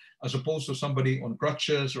person, as opposed to somebody on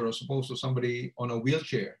crutches, or as opposed to somebody on a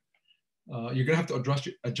wheelchair. You're going to have to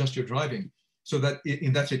adjust your driving, so that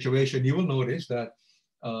in that situation, you will notice that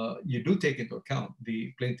you do take into account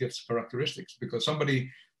the plaintiff's characteristics, because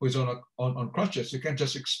somebody who is on crutches, you can't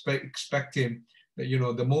just expect him that,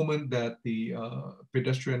 the moment that the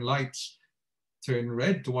pedestrian lights turn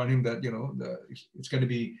red to warn him that, it's going to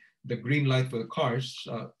be the green light for the cars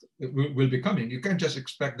will be coming. You can't just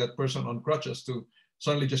expect that person on crutches to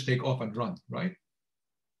suddenly just take off and run, right?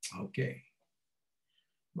 Okay.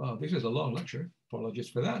 Well, this is a long lecture. Apologies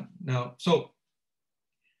for that. Now, so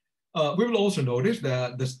we will also notice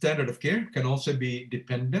that the standard of care can also be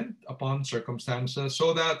dependent upon circumstances,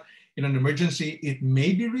 so that in an emergency, it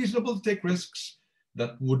may be reasonable to take risks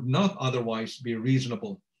that would not otherwise be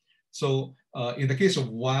reasonable. So in the case of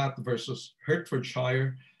Watt versus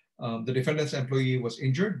Hertfordshire, the defendant's employee was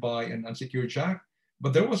injured by an unsecured jack,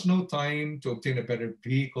 but there was no time to obtain a better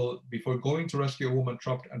vehicle before going to rescue a woman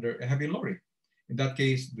trapped under a heavy lorry. In that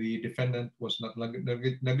case, the defendant was not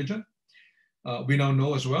negligent. We now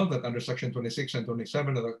know as well that under Section 26 and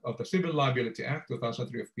 27 of the Civil Liability Act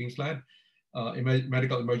 2003 of Queensland,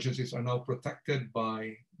 medical emergencies are now protected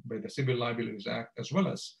by the Civil Liability Act, as well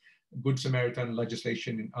as Good Samaritan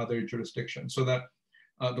legislation in other jurisdictions, so that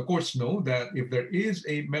the courts know that if there is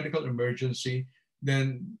a medical emergency,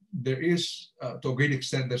 then there is, to a great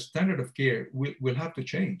extent, the standard of care will have to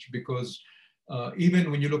change, because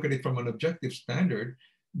even when you look at it from an objective standard,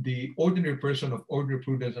 the ordinary person of ordinary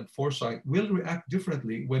prudence and foresight will react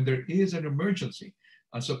differently when there is an emergency,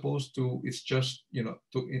 as opposed to it's just,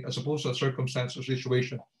 as opposed to a circumstance or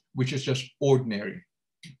situation which is just ordinary.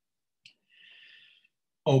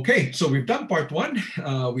 Okay, so we've done part one.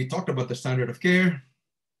 We talked about the standard of care.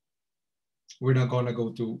 We're now going to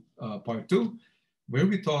go to part two, where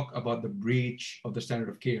we talk about the breach of the standard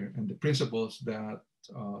of care and the principles that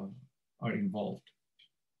are involved.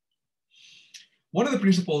 One of the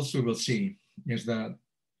principles we will see is that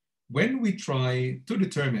when we try to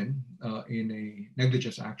determine in a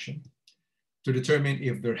negligence action, to determine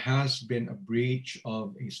if there has been a breach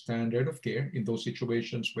of a standard of care in those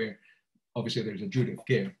situations where obviously there's a duty of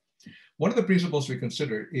care, one of the principles we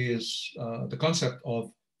consider is the concept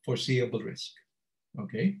of foreseeable risk,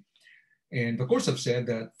 okay? And the courts have said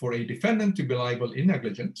that for a defendant to be liable in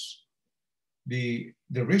negligence, the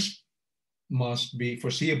risk must be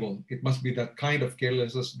foreseeable. It must be that kind of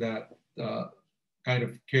carelessness,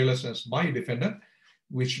 by a defendant,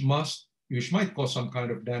 which might cause some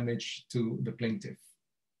kind of damage to the plaintiff.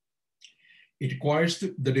 It requires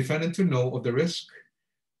the defendant to know of the risk,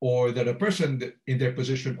 or that a person in their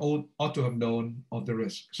position ought to have known of the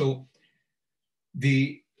risk. So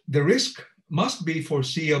the risk must be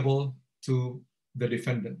foreseeable to the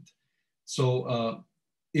defendant. So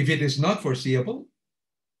if it is not foreseeable,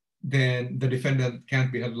 then the defendant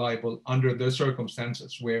can't be held liable under the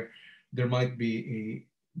circumstances where there might be a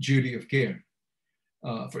duty of care.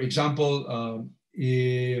 For example,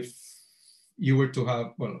 if you were to have,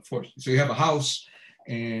 well, of course, so you have a house,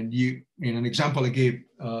 and in an example I gave,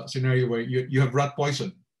 scenario where you have rat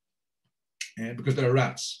poison, and because there are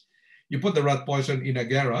rats, you put the rat poison in a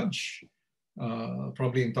garage,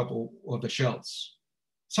 probably on top of the shelves.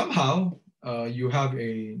 Somehow you have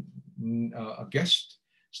a guest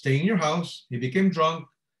staying in your house. He became drunk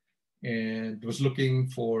and was looking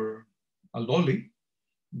for a lolly,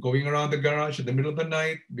 going around the garage in the middle of the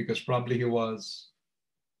night because probably he was,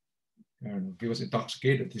 I don't know, he was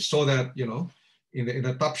intoxicated. He saw that, in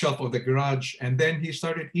the top shelf of the garage, and then he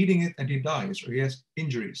started eating it and he dies, or he has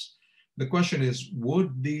injuries. The question is,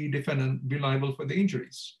 would the defendant be liable for the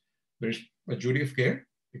injuries? There's a duty of care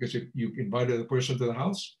because if you invited the person to the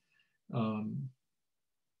house.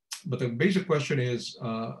 But the basic question is,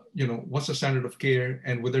 what's the standard of care,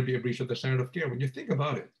 and would there be a breach of the standard of care? When you think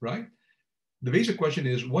about it, right? The basic question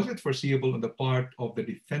is, was it foreseeable on the part of the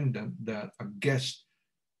defendant that a guest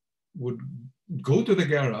would go to the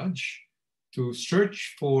garage to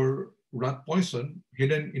search for rat poison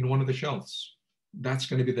hidden in one of the shelves? That's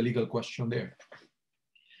going to be the legal question there.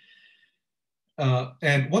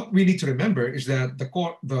 And what we need to remember is that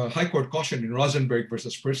the High Court cautioned in Rosenberg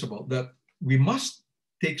versus Percival that we must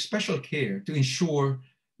take special care to ensure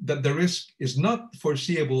that the risk is not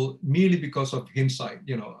foreseeable merely because of hindsight.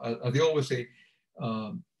 As they always say,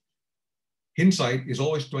 hindsight is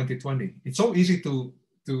always 20/20. It's so easy to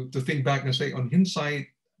think back and say, on hindsight,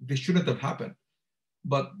 this shouldn't have happened.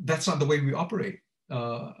 But that's not the way we operate.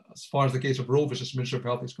 As far as the case of Roe versus Minister of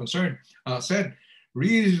Health is concerned, said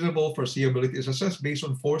reasonable foreseeability is assessed based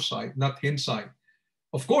on foresight, not hindsight.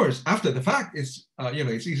 Of course, after the fact, it's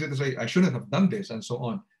easy to say, I shouldn't have done this and so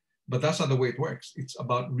on. But that's not the way it works. It's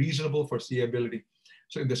about reasonable foreseeability.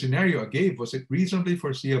 So in the scenario I gave, was it reasonably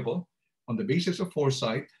foreseeable on the basis of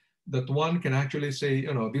foresight that one can actually say,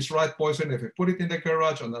 this rat poison, if I put it in the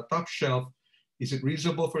garage on the top shelf, is it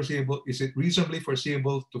reasonably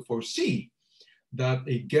foreseeable to foresee that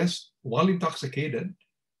a guest, while intoxicated,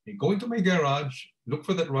 may go into my garage, look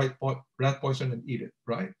for that rat poison and eat it,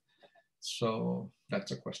 right? So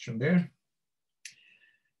that's a question there.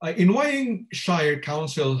 In Wyingshire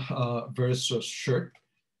Council versus Shirt,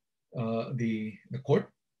 the court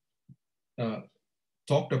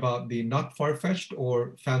talked about the not far-fetched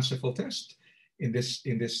or fanciful test. In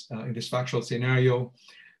this factual scenario,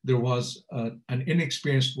 there was an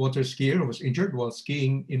inexperienced water skier who was injured while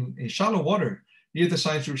skiing in shallow water near the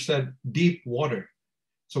signs which said deep water.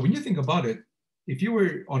 So when you think about it, if you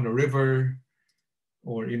were on a river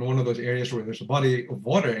or in one of those areas where there's a body of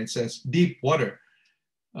water and it says deep water,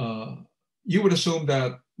 you would assume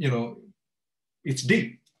that it's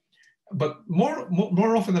deep. But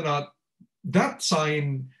more often than not, that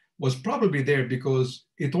sign was probably there because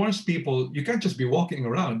it warns people you can't just be walking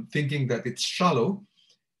around thinking that it's shallow,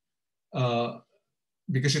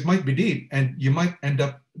 because it might be deep and you might end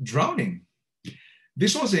up drowning.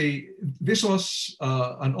 This was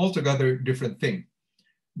an altogether different thing,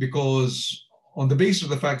 because on the basis of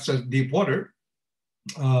the fact that deep water,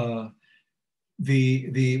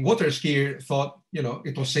 the water skier thought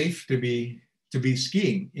it was safe to be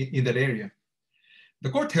skiing in that area. The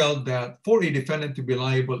court held that for a defendant to be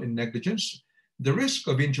liable in negligence, the risk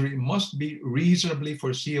of injury must be reasonably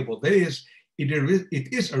foreseeable. That is, it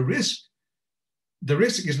is a risk. The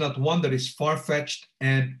risk is not one that is far-fetched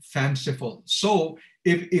and fanciful. So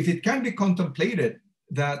if it can be contemplated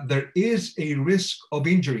that there is a risk of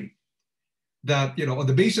injury, that on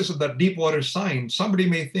the basis of that deep water sign, somebody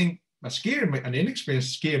may think, an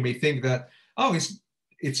inexperienced skier may think that,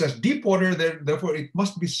 it says deep water there, therefore it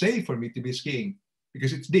must be safe for me to be skiing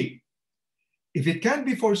because it's deep. If it can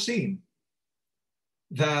be foreseen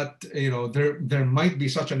that there might be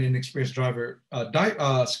such an inexperienced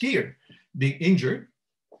skier being injured,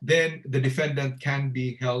 then the defendant can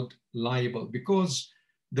be held liable, because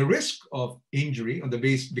the risk of injury on the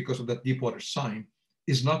base because of that deep water sign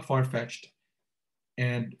is not far-fetched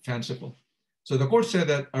and fanciful. So the court said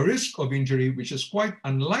that a risk of injury which is quite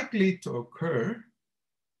unlikely to occur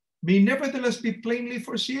may nevertheless be plainly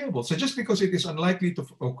foreseeable. So just because it is unlikely to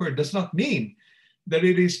occur does not mean that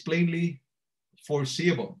it is plainly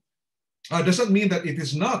foreseeable. Does not mean that it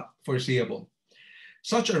is not foreseeable.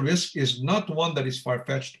 Such a risk is not one that is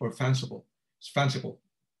far-fetched or fanciful.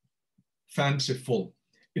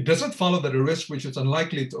 It doesn't follow that a risk which is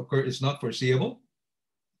unlikely to occur is not foreseeable.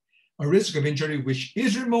 A risk of injury which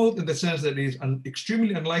is remote in the sense that it is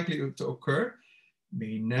extremely unlikely to occur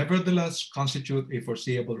may nevertheless constitute a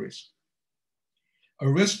foreseeable risk. A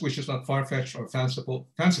risk which is not far-fetched or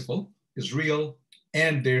fanciful is real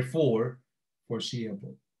and therefore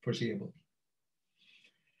foreseeable.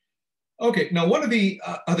 Okay, now one of the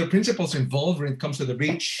other principles involved when it comes to the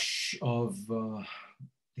breach of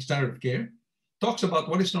standard of care talks about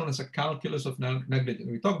what is known as a calculus of negligence.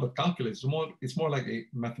 When we talk about calculus, it's more like a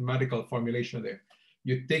mathematical formulation there.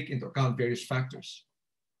 You take into account various factors.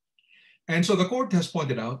 And so the court has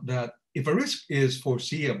pointed out that if a risk is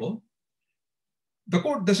foreseeable, the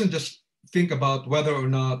court doesn't just think about whether or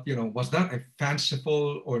not, was that a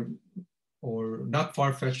fanciful or not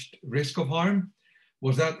far-fetched risk of harm?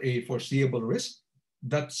 Was that a foreseeable risk?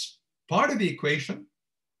 That's part of the equation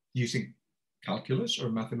using calculus or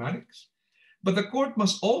mathematics. But the court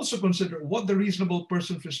must also consider what the reasonable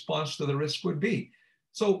person's response to the risk would be.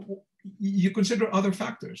 So you consider other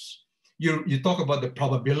factors. You talk about the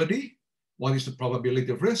probability. What is the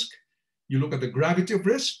probability of risk? You look at the gravity of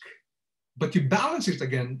risk, but you balance it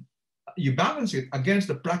against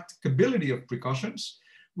the practicability of precautions,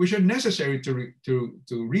 which are necessary to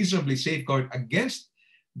reasonably safeguard against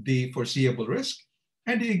the foreseeable risk,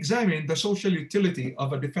 and you examine the social utility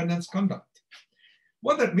of a defendant's conduct.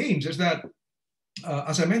 What that means is that,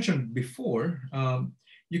 as I mentioned before,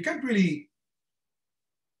 you can't really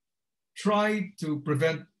try to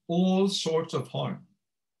prevent all sorts of harm.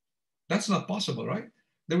 That's not possible, right?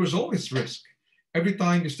 There was always risk. Every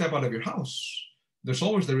time you step out of your house, there's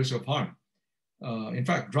always the risk of harm. In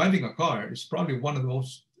fact, driving a car is probably one of the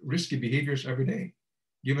most risky behaviors every day,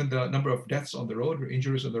 given the number of deaths on the road or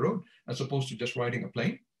injuries on the road, as opposed to just riding a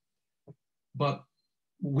plane. But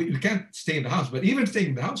we can't stay in the house, but even staying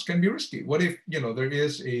in the house can be risky. What if, there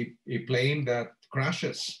is a plane that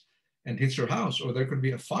crashes and hits your house, or there could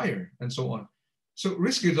be a fire and so on. So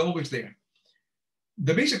risk is always there.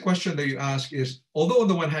 The basic question that you ask is, although on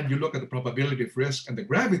the one hand, you look at the probability of risk and the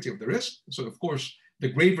gravity of the risk, so of course, the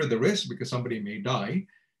graver the risk because somebody may die,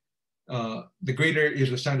 the greater is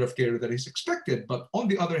the standard of care that is expected. But on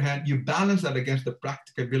the other hand, you balance that against the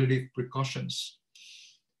practicability of precautions.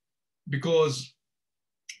 Because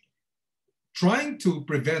trying to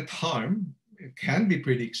prevent harm can be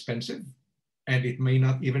pretty expensive, and it may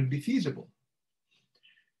not even be feasible.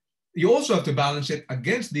 You also have to balance it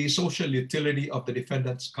against the social utility of the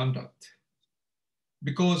defendant's conduct.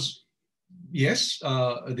 Because yes,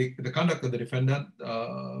 the conduct of the defendant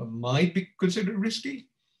might be considered risky.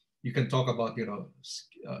 You can talk about,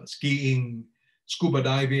 skiing, scuba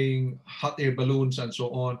diving, hot air balloons, and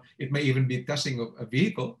so on. It may even be testing of a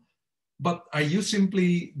vehicle. But are you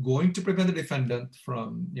simply going to prevent the defendant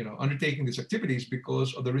from, undertaking these activities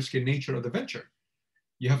because of the risky nature of the venture?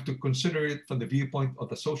 You have to consider it from the viewpoint of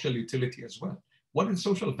the social utility as well. What is the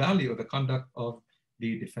social value of the conduct of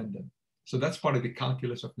the defendant? So that's part of the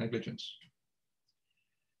calculus of negligence.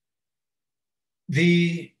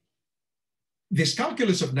 This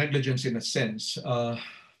calculus of negligence, in a sense,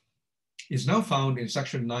 is now found in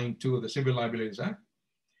Section 9.2 of the Civil Liability Act.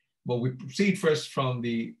 But we proceed first from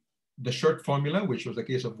the Shirt formula, which was the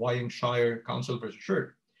case of Wyingshire Council versus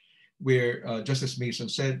Shirt, where Justice Mason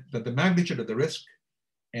said that the magnitude of the risk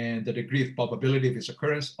and the degree of probability of its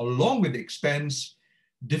occurrence, along with the expense,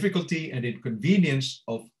 difficulty, and inconvenience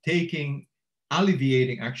of taking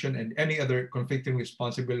alleviating action and any other conflicting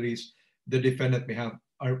responsibilities the defendant may have,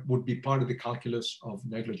 would be part of the calculus of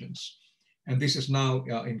negligence. And this is now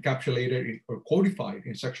encapsulated or codified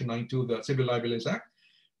in Section 9.2 of the Civil Liability Act,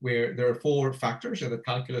 where there are 4 factors in the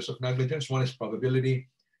calculus of negligence. One is probability,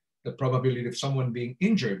 the probability of someone being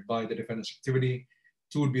injured by the defendant's activity.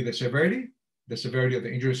 2 would be the severity of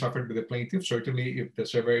the injury suffered by the plaintiff. Certainly, if the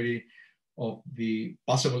severity of the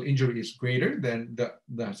possible injury is greater, then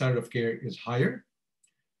the standard of care is higher.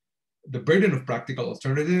 The burden of practical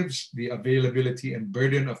alternatives, the availability and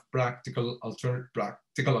burden of practical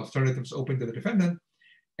alternatives open to the defendant,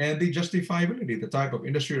 and the justifiability, the type of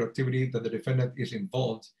industry or activity that the defendant is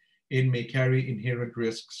involved in may carry inherent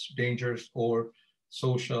risks, dangers, or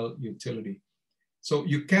social utility. So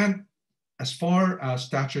you can't as far as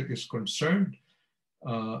statute is concerned,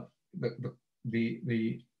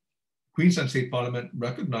 the Queensland State Parliament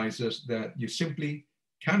recognizes that you simply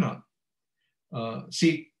cannot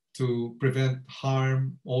seek to prevent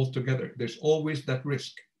harm altogether. There's always that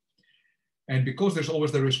risk. And because there's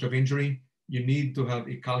always the risk of injury, you need to have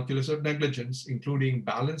a calculus of negligence, including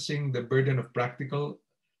balancing the burden of practical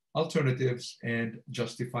alternatives and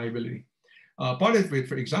justifiability. Part of it,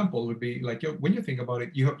 for example, would be like when you think about it,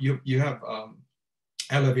 you have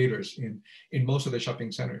elevators in most of the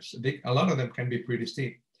shopping centers. A lot of them can be pretty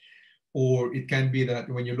steep. Or it can be that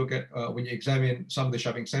when you look at, when you examine some of the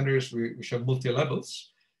shopping centers, which have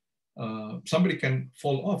multi-levels, somebody can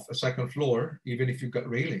fall off a second floor, even if you've got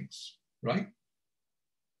railings, right?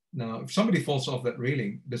 Now, if somebody falls off that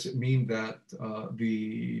railing, does it mean that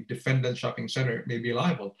the defendant shopping center may be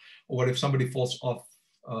liable? Or what if somebody falls off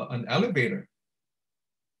an elevator?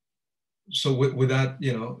 So with that,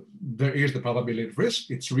 you know, there is the probability of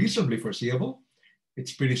risk. It's reasonably foreseeable.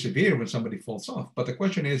 It's pretty severe when somebody falls off. But the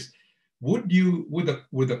question is, would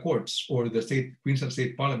the courts or the Queensland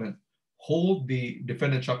State Parliament hold the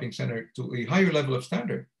defendant shopping center to a higher level of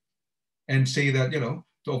standard and say that, you know,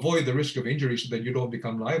 to avoid the risk of injury so that you don't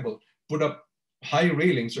become liable, put up high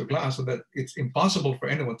railings or glass so that it's impossible for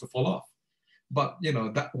anyone to fall off? But, you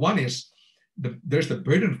know, that one is, there's the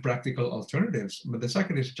burden of practical alternatives, but the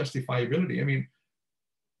second is justifiability. I mean,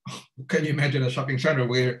 can you imagine a shopping center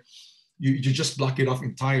where you just block it off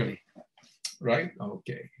entirely, right?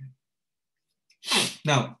 Okay.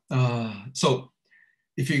 Now, so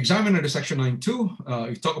if you examine under Section 9.2,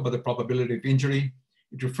 you talk about the probability of injury.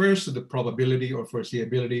 It refers to the probability or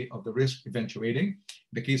foreseeability of the risk eventuating. In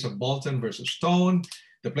the case of Bolton versus Stone,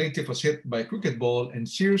 the plaintiff was hit by a cricket ball and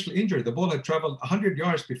seriously injured. The ball had traveled 100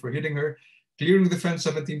 yards before hitting her, clearing the fence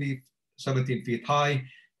 17 feet high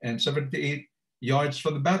and 78 yards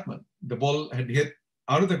from the batsman. The ball had hit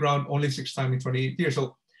out of the ground only 6 times in 28 years.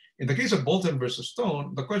 So in the case of Bolton versus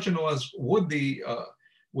Stone, the question was, would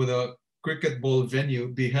a cricket ball venue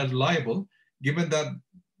be held liable, given that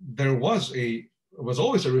there was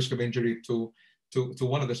always a risk of injury to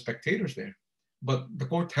one of the spectators there? But the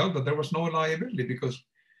court held that there was no liability because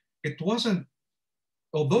it wasn't,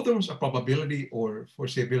 although there was a probability or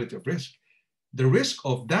foreseeability of risk, the risk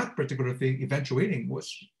of that particular thing eventuating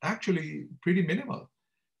was actually pretty minimal.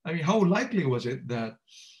 I mean, how likely was it that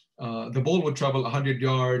the ball would travel 100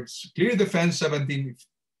 yards, clear the fence 17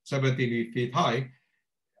 feet high,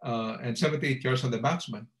 and 78 yards on the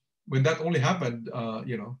batsman, when that only happened,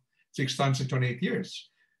 6 times in 28 years?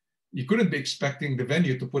 You couldn't be expecting the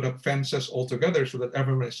venue to put up fences altogether so that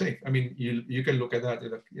everyone is safe. I mean, you can look at that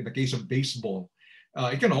in the case of baseball.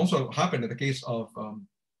 It can also happen in the case of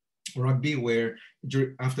rugby, where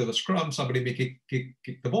after the scrum, somebody may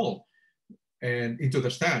kick the ball and into the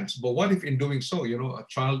stands. But what if in doing so, a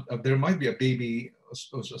child, there might be a baby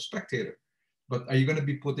as a spectator, but are you going to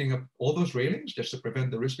be putting up all those railings just to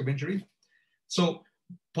prevent the risk of injury? So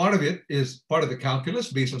part of it is, part of the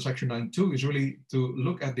calculus based on Section 9.2 is really to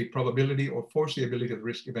look at the probability or foreseeability of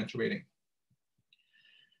risk eventuating.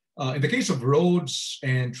 In the case of Roads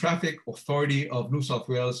and Traffic Authority of New South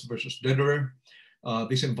Wales versus Dederer,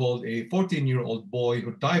 this involved a 14-year-old boy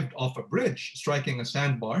who dived off a bridge, striking a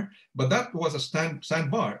sandbar, but that was a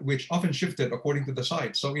sandbar which often shifted according to the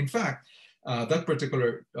side. So in fact, that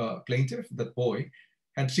particular plaintiff, that boy,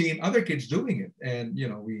 had seen other kids doing it. And,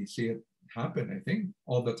 we see it happen, I think,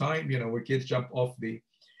 all the time, where kids jump off the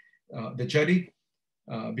jetty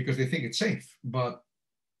because they think it's safe. But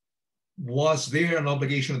was there an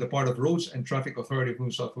obligation on the part of Roads and Traffic Authority of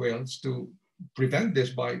New South Wales to prevent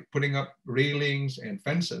this by putting up railings and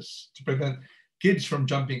fences to prevent kids from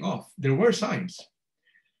jumping off? There were signs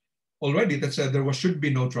already that said there should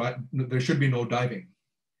be no diving.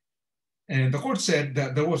 And the court said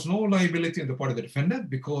that there was no liability on the part of the defendant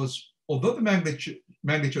because although the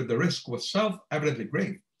magnitude of the risk was self-evidently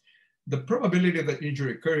grave, the probability of that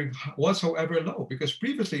injury occurring was, however, low because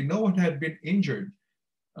previously no one had been injured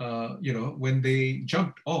when they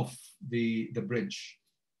jumped off the bridge.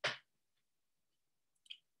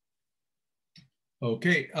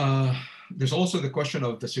 Okay, there's also the question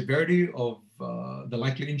of the severity of the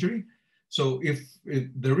likely injury. So if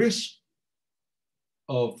the risk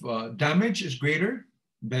of damage is greater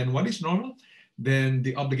than what is normal, then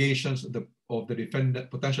the obligations of the defendant,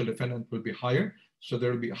 potential defendant, will be higher. So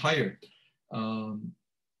there will be a higher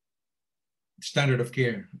standard of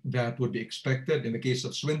care that would be expected in the case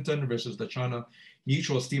of Swinton versus the China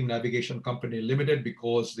Mutual Steam Navigation Company Limited,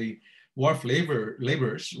 because the wharf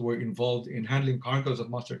laborers were involved in handling cargoes of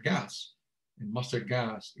mustard gas, and mustard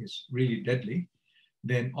gas is really deadly.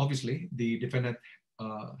 Then obviously the defendant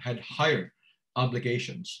had higher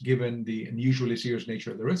obligations given the unusually serious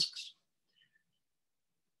nature of the risks.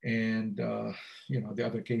 And the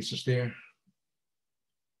other cases there.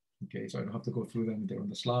 Okay, so I don't have to go through them, they're on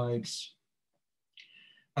the slides.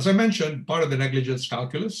 As I mentioned, part of the negligence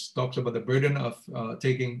calculus talks about the burden of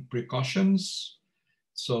taking precautions.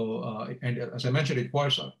 So, and as I mentioned, it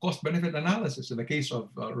requires a cost-benefit analysis. In the case of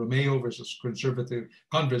Romeo versus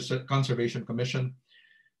Conservation Commission,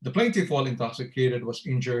 the plaintiff, while intoxicated, was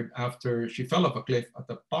injured after she fell off a cliff at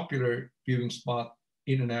a popular viewing spot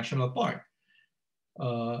in a national park.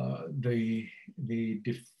 The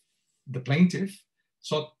plaintiff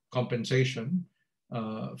sought compensation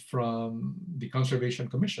from the Conservation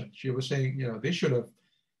Commission. She was saying, they should have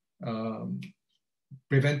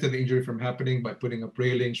prevented the injury from happening by putting up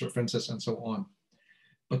railings or fences and so on.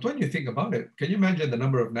 But when you think about it, can you imagine the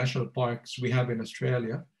number of national parks we have in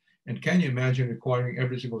Australia? And can you imagine requiring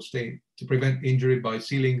every single state to prevent injury by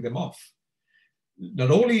sealing them off?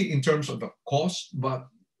 Not only in terms of the cost, but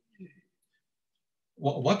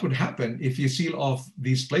what would happen if you seal off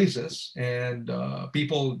these places and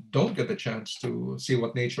people don't get the chance to see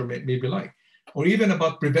what nature may be like? Or even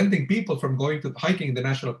about preventing people from going to hiking in the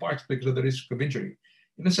national parks because of the risk of injury.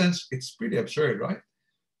 In a sense, it's pretty absurd, right?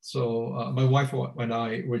 So my wife and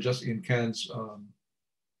I were just in Cairns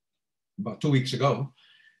about 2 weeks ago,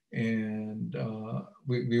 and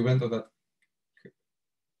we went to that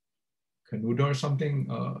canoe or something,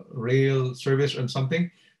 rail service or something.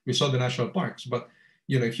 We saw the national parks, but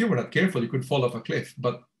if you were not careful, you could fall off a cliff.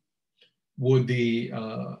 But would the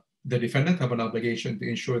defendant have an obligation to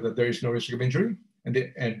ensure that there is no risk of injury?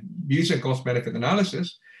 And using cost-benefit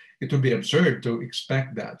analysis, it would be absurd to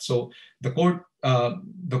expect that. So the court,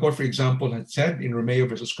 for example, had said in Romeo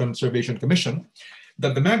versus Conservation Commission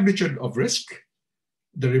that the magnitude of risk,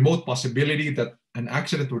 the remote possibility that an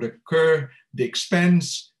accident would occur, the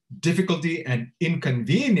expense, difficulty, and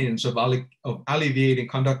inconvenience of alleviating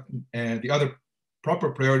conduct, and the other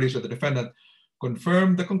proper priorities of the defendant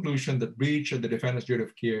confirmed the conclusion that breach of the defendant's duty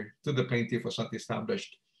of care to the plaintiff was not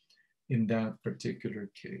established in that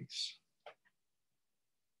particular case.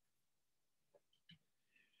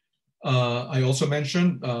 I also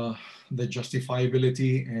mentioned the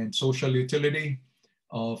justifiability and social utility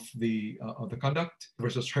of the conduct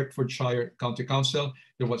versus Hertfordshire County Council.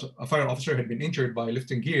 There was a fire officer had been injured by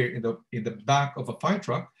lifting gear in the back of a fire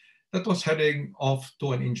truck that was heading off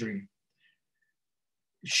to an injury.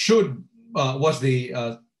 Was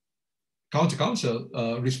the county council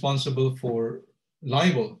responsible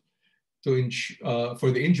liable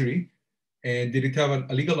for the injury, and did it have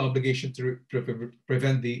a legal obligation to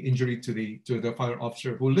prevent the injury to the fire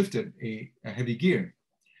officer who lifted a heavy gear?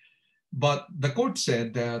 But the court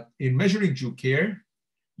said that in measuring due care,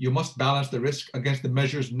 you must balance the risk against the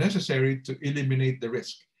measures necessary to eliminate the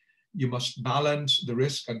risk. You must balance the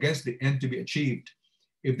risk against the end to be achieved.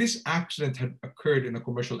 If this accident had occurred in a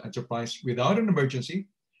commercial enterprise without an emergency,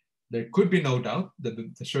 there could be no doubt that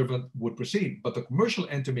the servant would proceed. But the commercial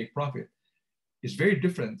end to make profit is very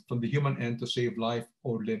different from the human end to save life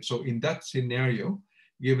or limb. So in that scenario,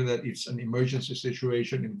 given that it's an emergency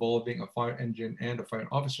situation involving a fire engine and a fire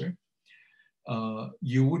officer,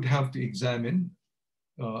 you would have to examine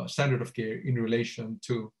standard of care in relation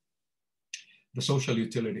to the social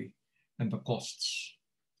utility and the costs.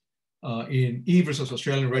 In E versus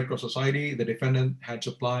Australian Red Cross Society, the defendant had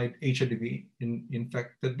supplied HIV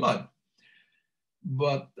infected blood,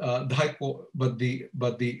 but the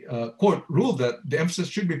court ruled that the emphasis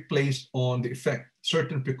should be placed on the effect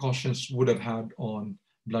certain precautions would have had on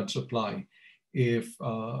blood supply if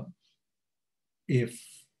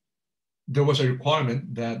there was a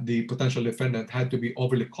requirement that the potential defendant had to be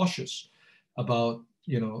overly cautious about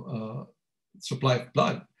supply of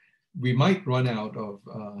blood. We might run out of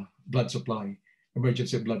blood supply,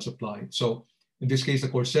 emergency blood supply. So in this case, the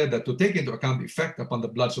court said that to take into account the effect upon the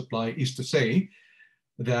blood supply is to say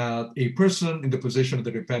that a person in the position of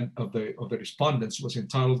the respondents was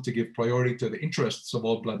entitled to give priority to the interests of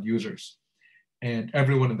all blood users. And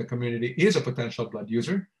everyone in the community is a potential blood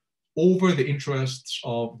user over the interests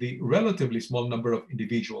of the relatively small number of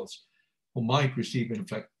individuals who might receive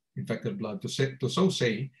infected blood. To so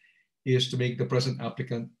say is to make the present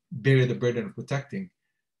applicant bear the burden of protecting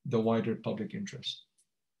the wider public interest.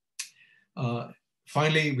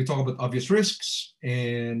 Finally, we talk about obvious risks,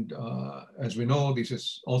 and as we know, this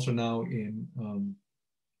is also now in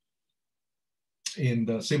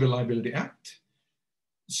the Civil Liability Act.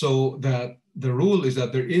 So that the rule is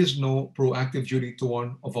that there is no proactive duty to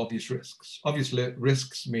warn of obvious risks. Obviously,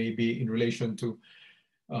 risks may be in relation to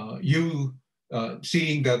you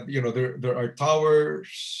seeing that there are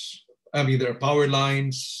towers I mean, there are power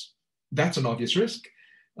lines. That's an obvious risk.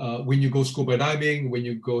 When you go scuba diving, when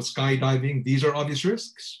you go skydiving, these are obvious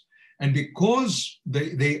risks. And because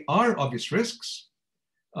they are obvious risks,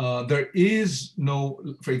 there is no,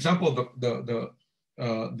 for example,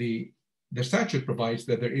 the statute provides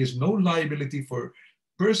that there is no liability for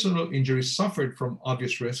personal injuries suffered from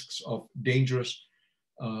obvious risks of dangerous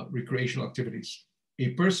recreational activities. A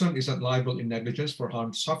person is not liable in negligence for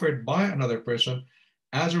harm suffered by another person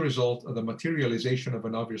as a result of the materialization of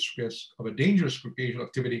an obvious risk of a dangerous recreational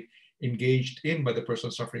activity engaged in by the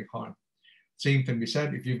person suffering harm. Same can be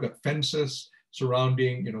said if you've got fences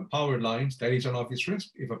surrounding, power lines, that is an obvious risk.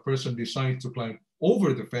 If a person decides to climb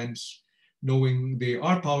over the fence, knowing there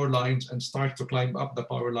are power lines, and starts to climb up the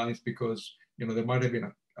power lines because, there might have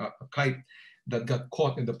been a kite that got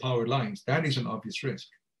caught in the power lines, that is an obvious risk.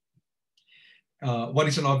 What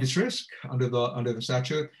is an obvious risk under the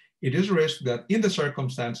statute? It is a risk that in the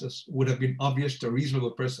circumstances would have been obvious to a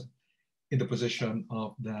reasonable person in the position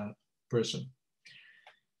of that person.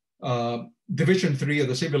 Division 3 of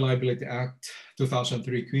the Civil Liability Act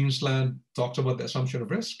 2003, Queensland, talks about the assumption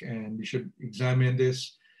of risk, and we should examine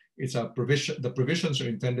this. It's a provision. The provisions are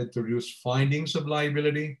intended to reduce findings of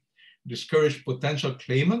liability, discourage potential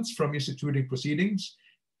claimants from instituting proceedings,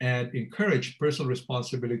 and encourage personal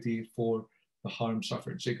responsibility for the harm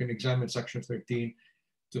suffered. So you can examine section 13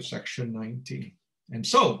 to section 19. And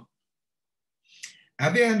so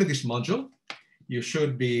at the end of this module, you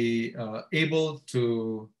should be able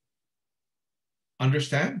to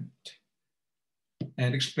understand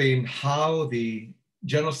and explain how the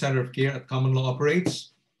general standard of care at common law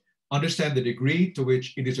operates, understand the degree to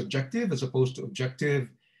which it is objective as opposed to objective,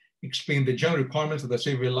 explain the general requirements of the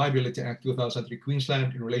Civil Liability Act 2003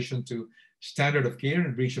 Queensland in relation to standard of care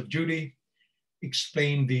and breach of duty,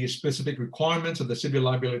 explain the specific requirements of the Civil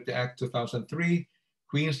Liability Act 2003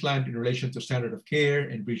 Queensland in relation to standard of care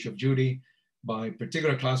and breach of duty by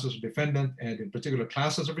particular classes of defendant and in particular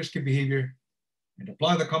classes of risky behavior, and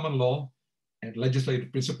apply the common law and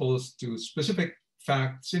legislative principles to specific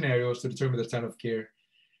fact scenarios to determine the standard of care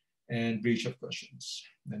and breach of questions.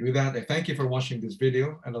 And with that, I thank you for watching this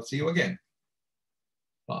video, and I'll see you again.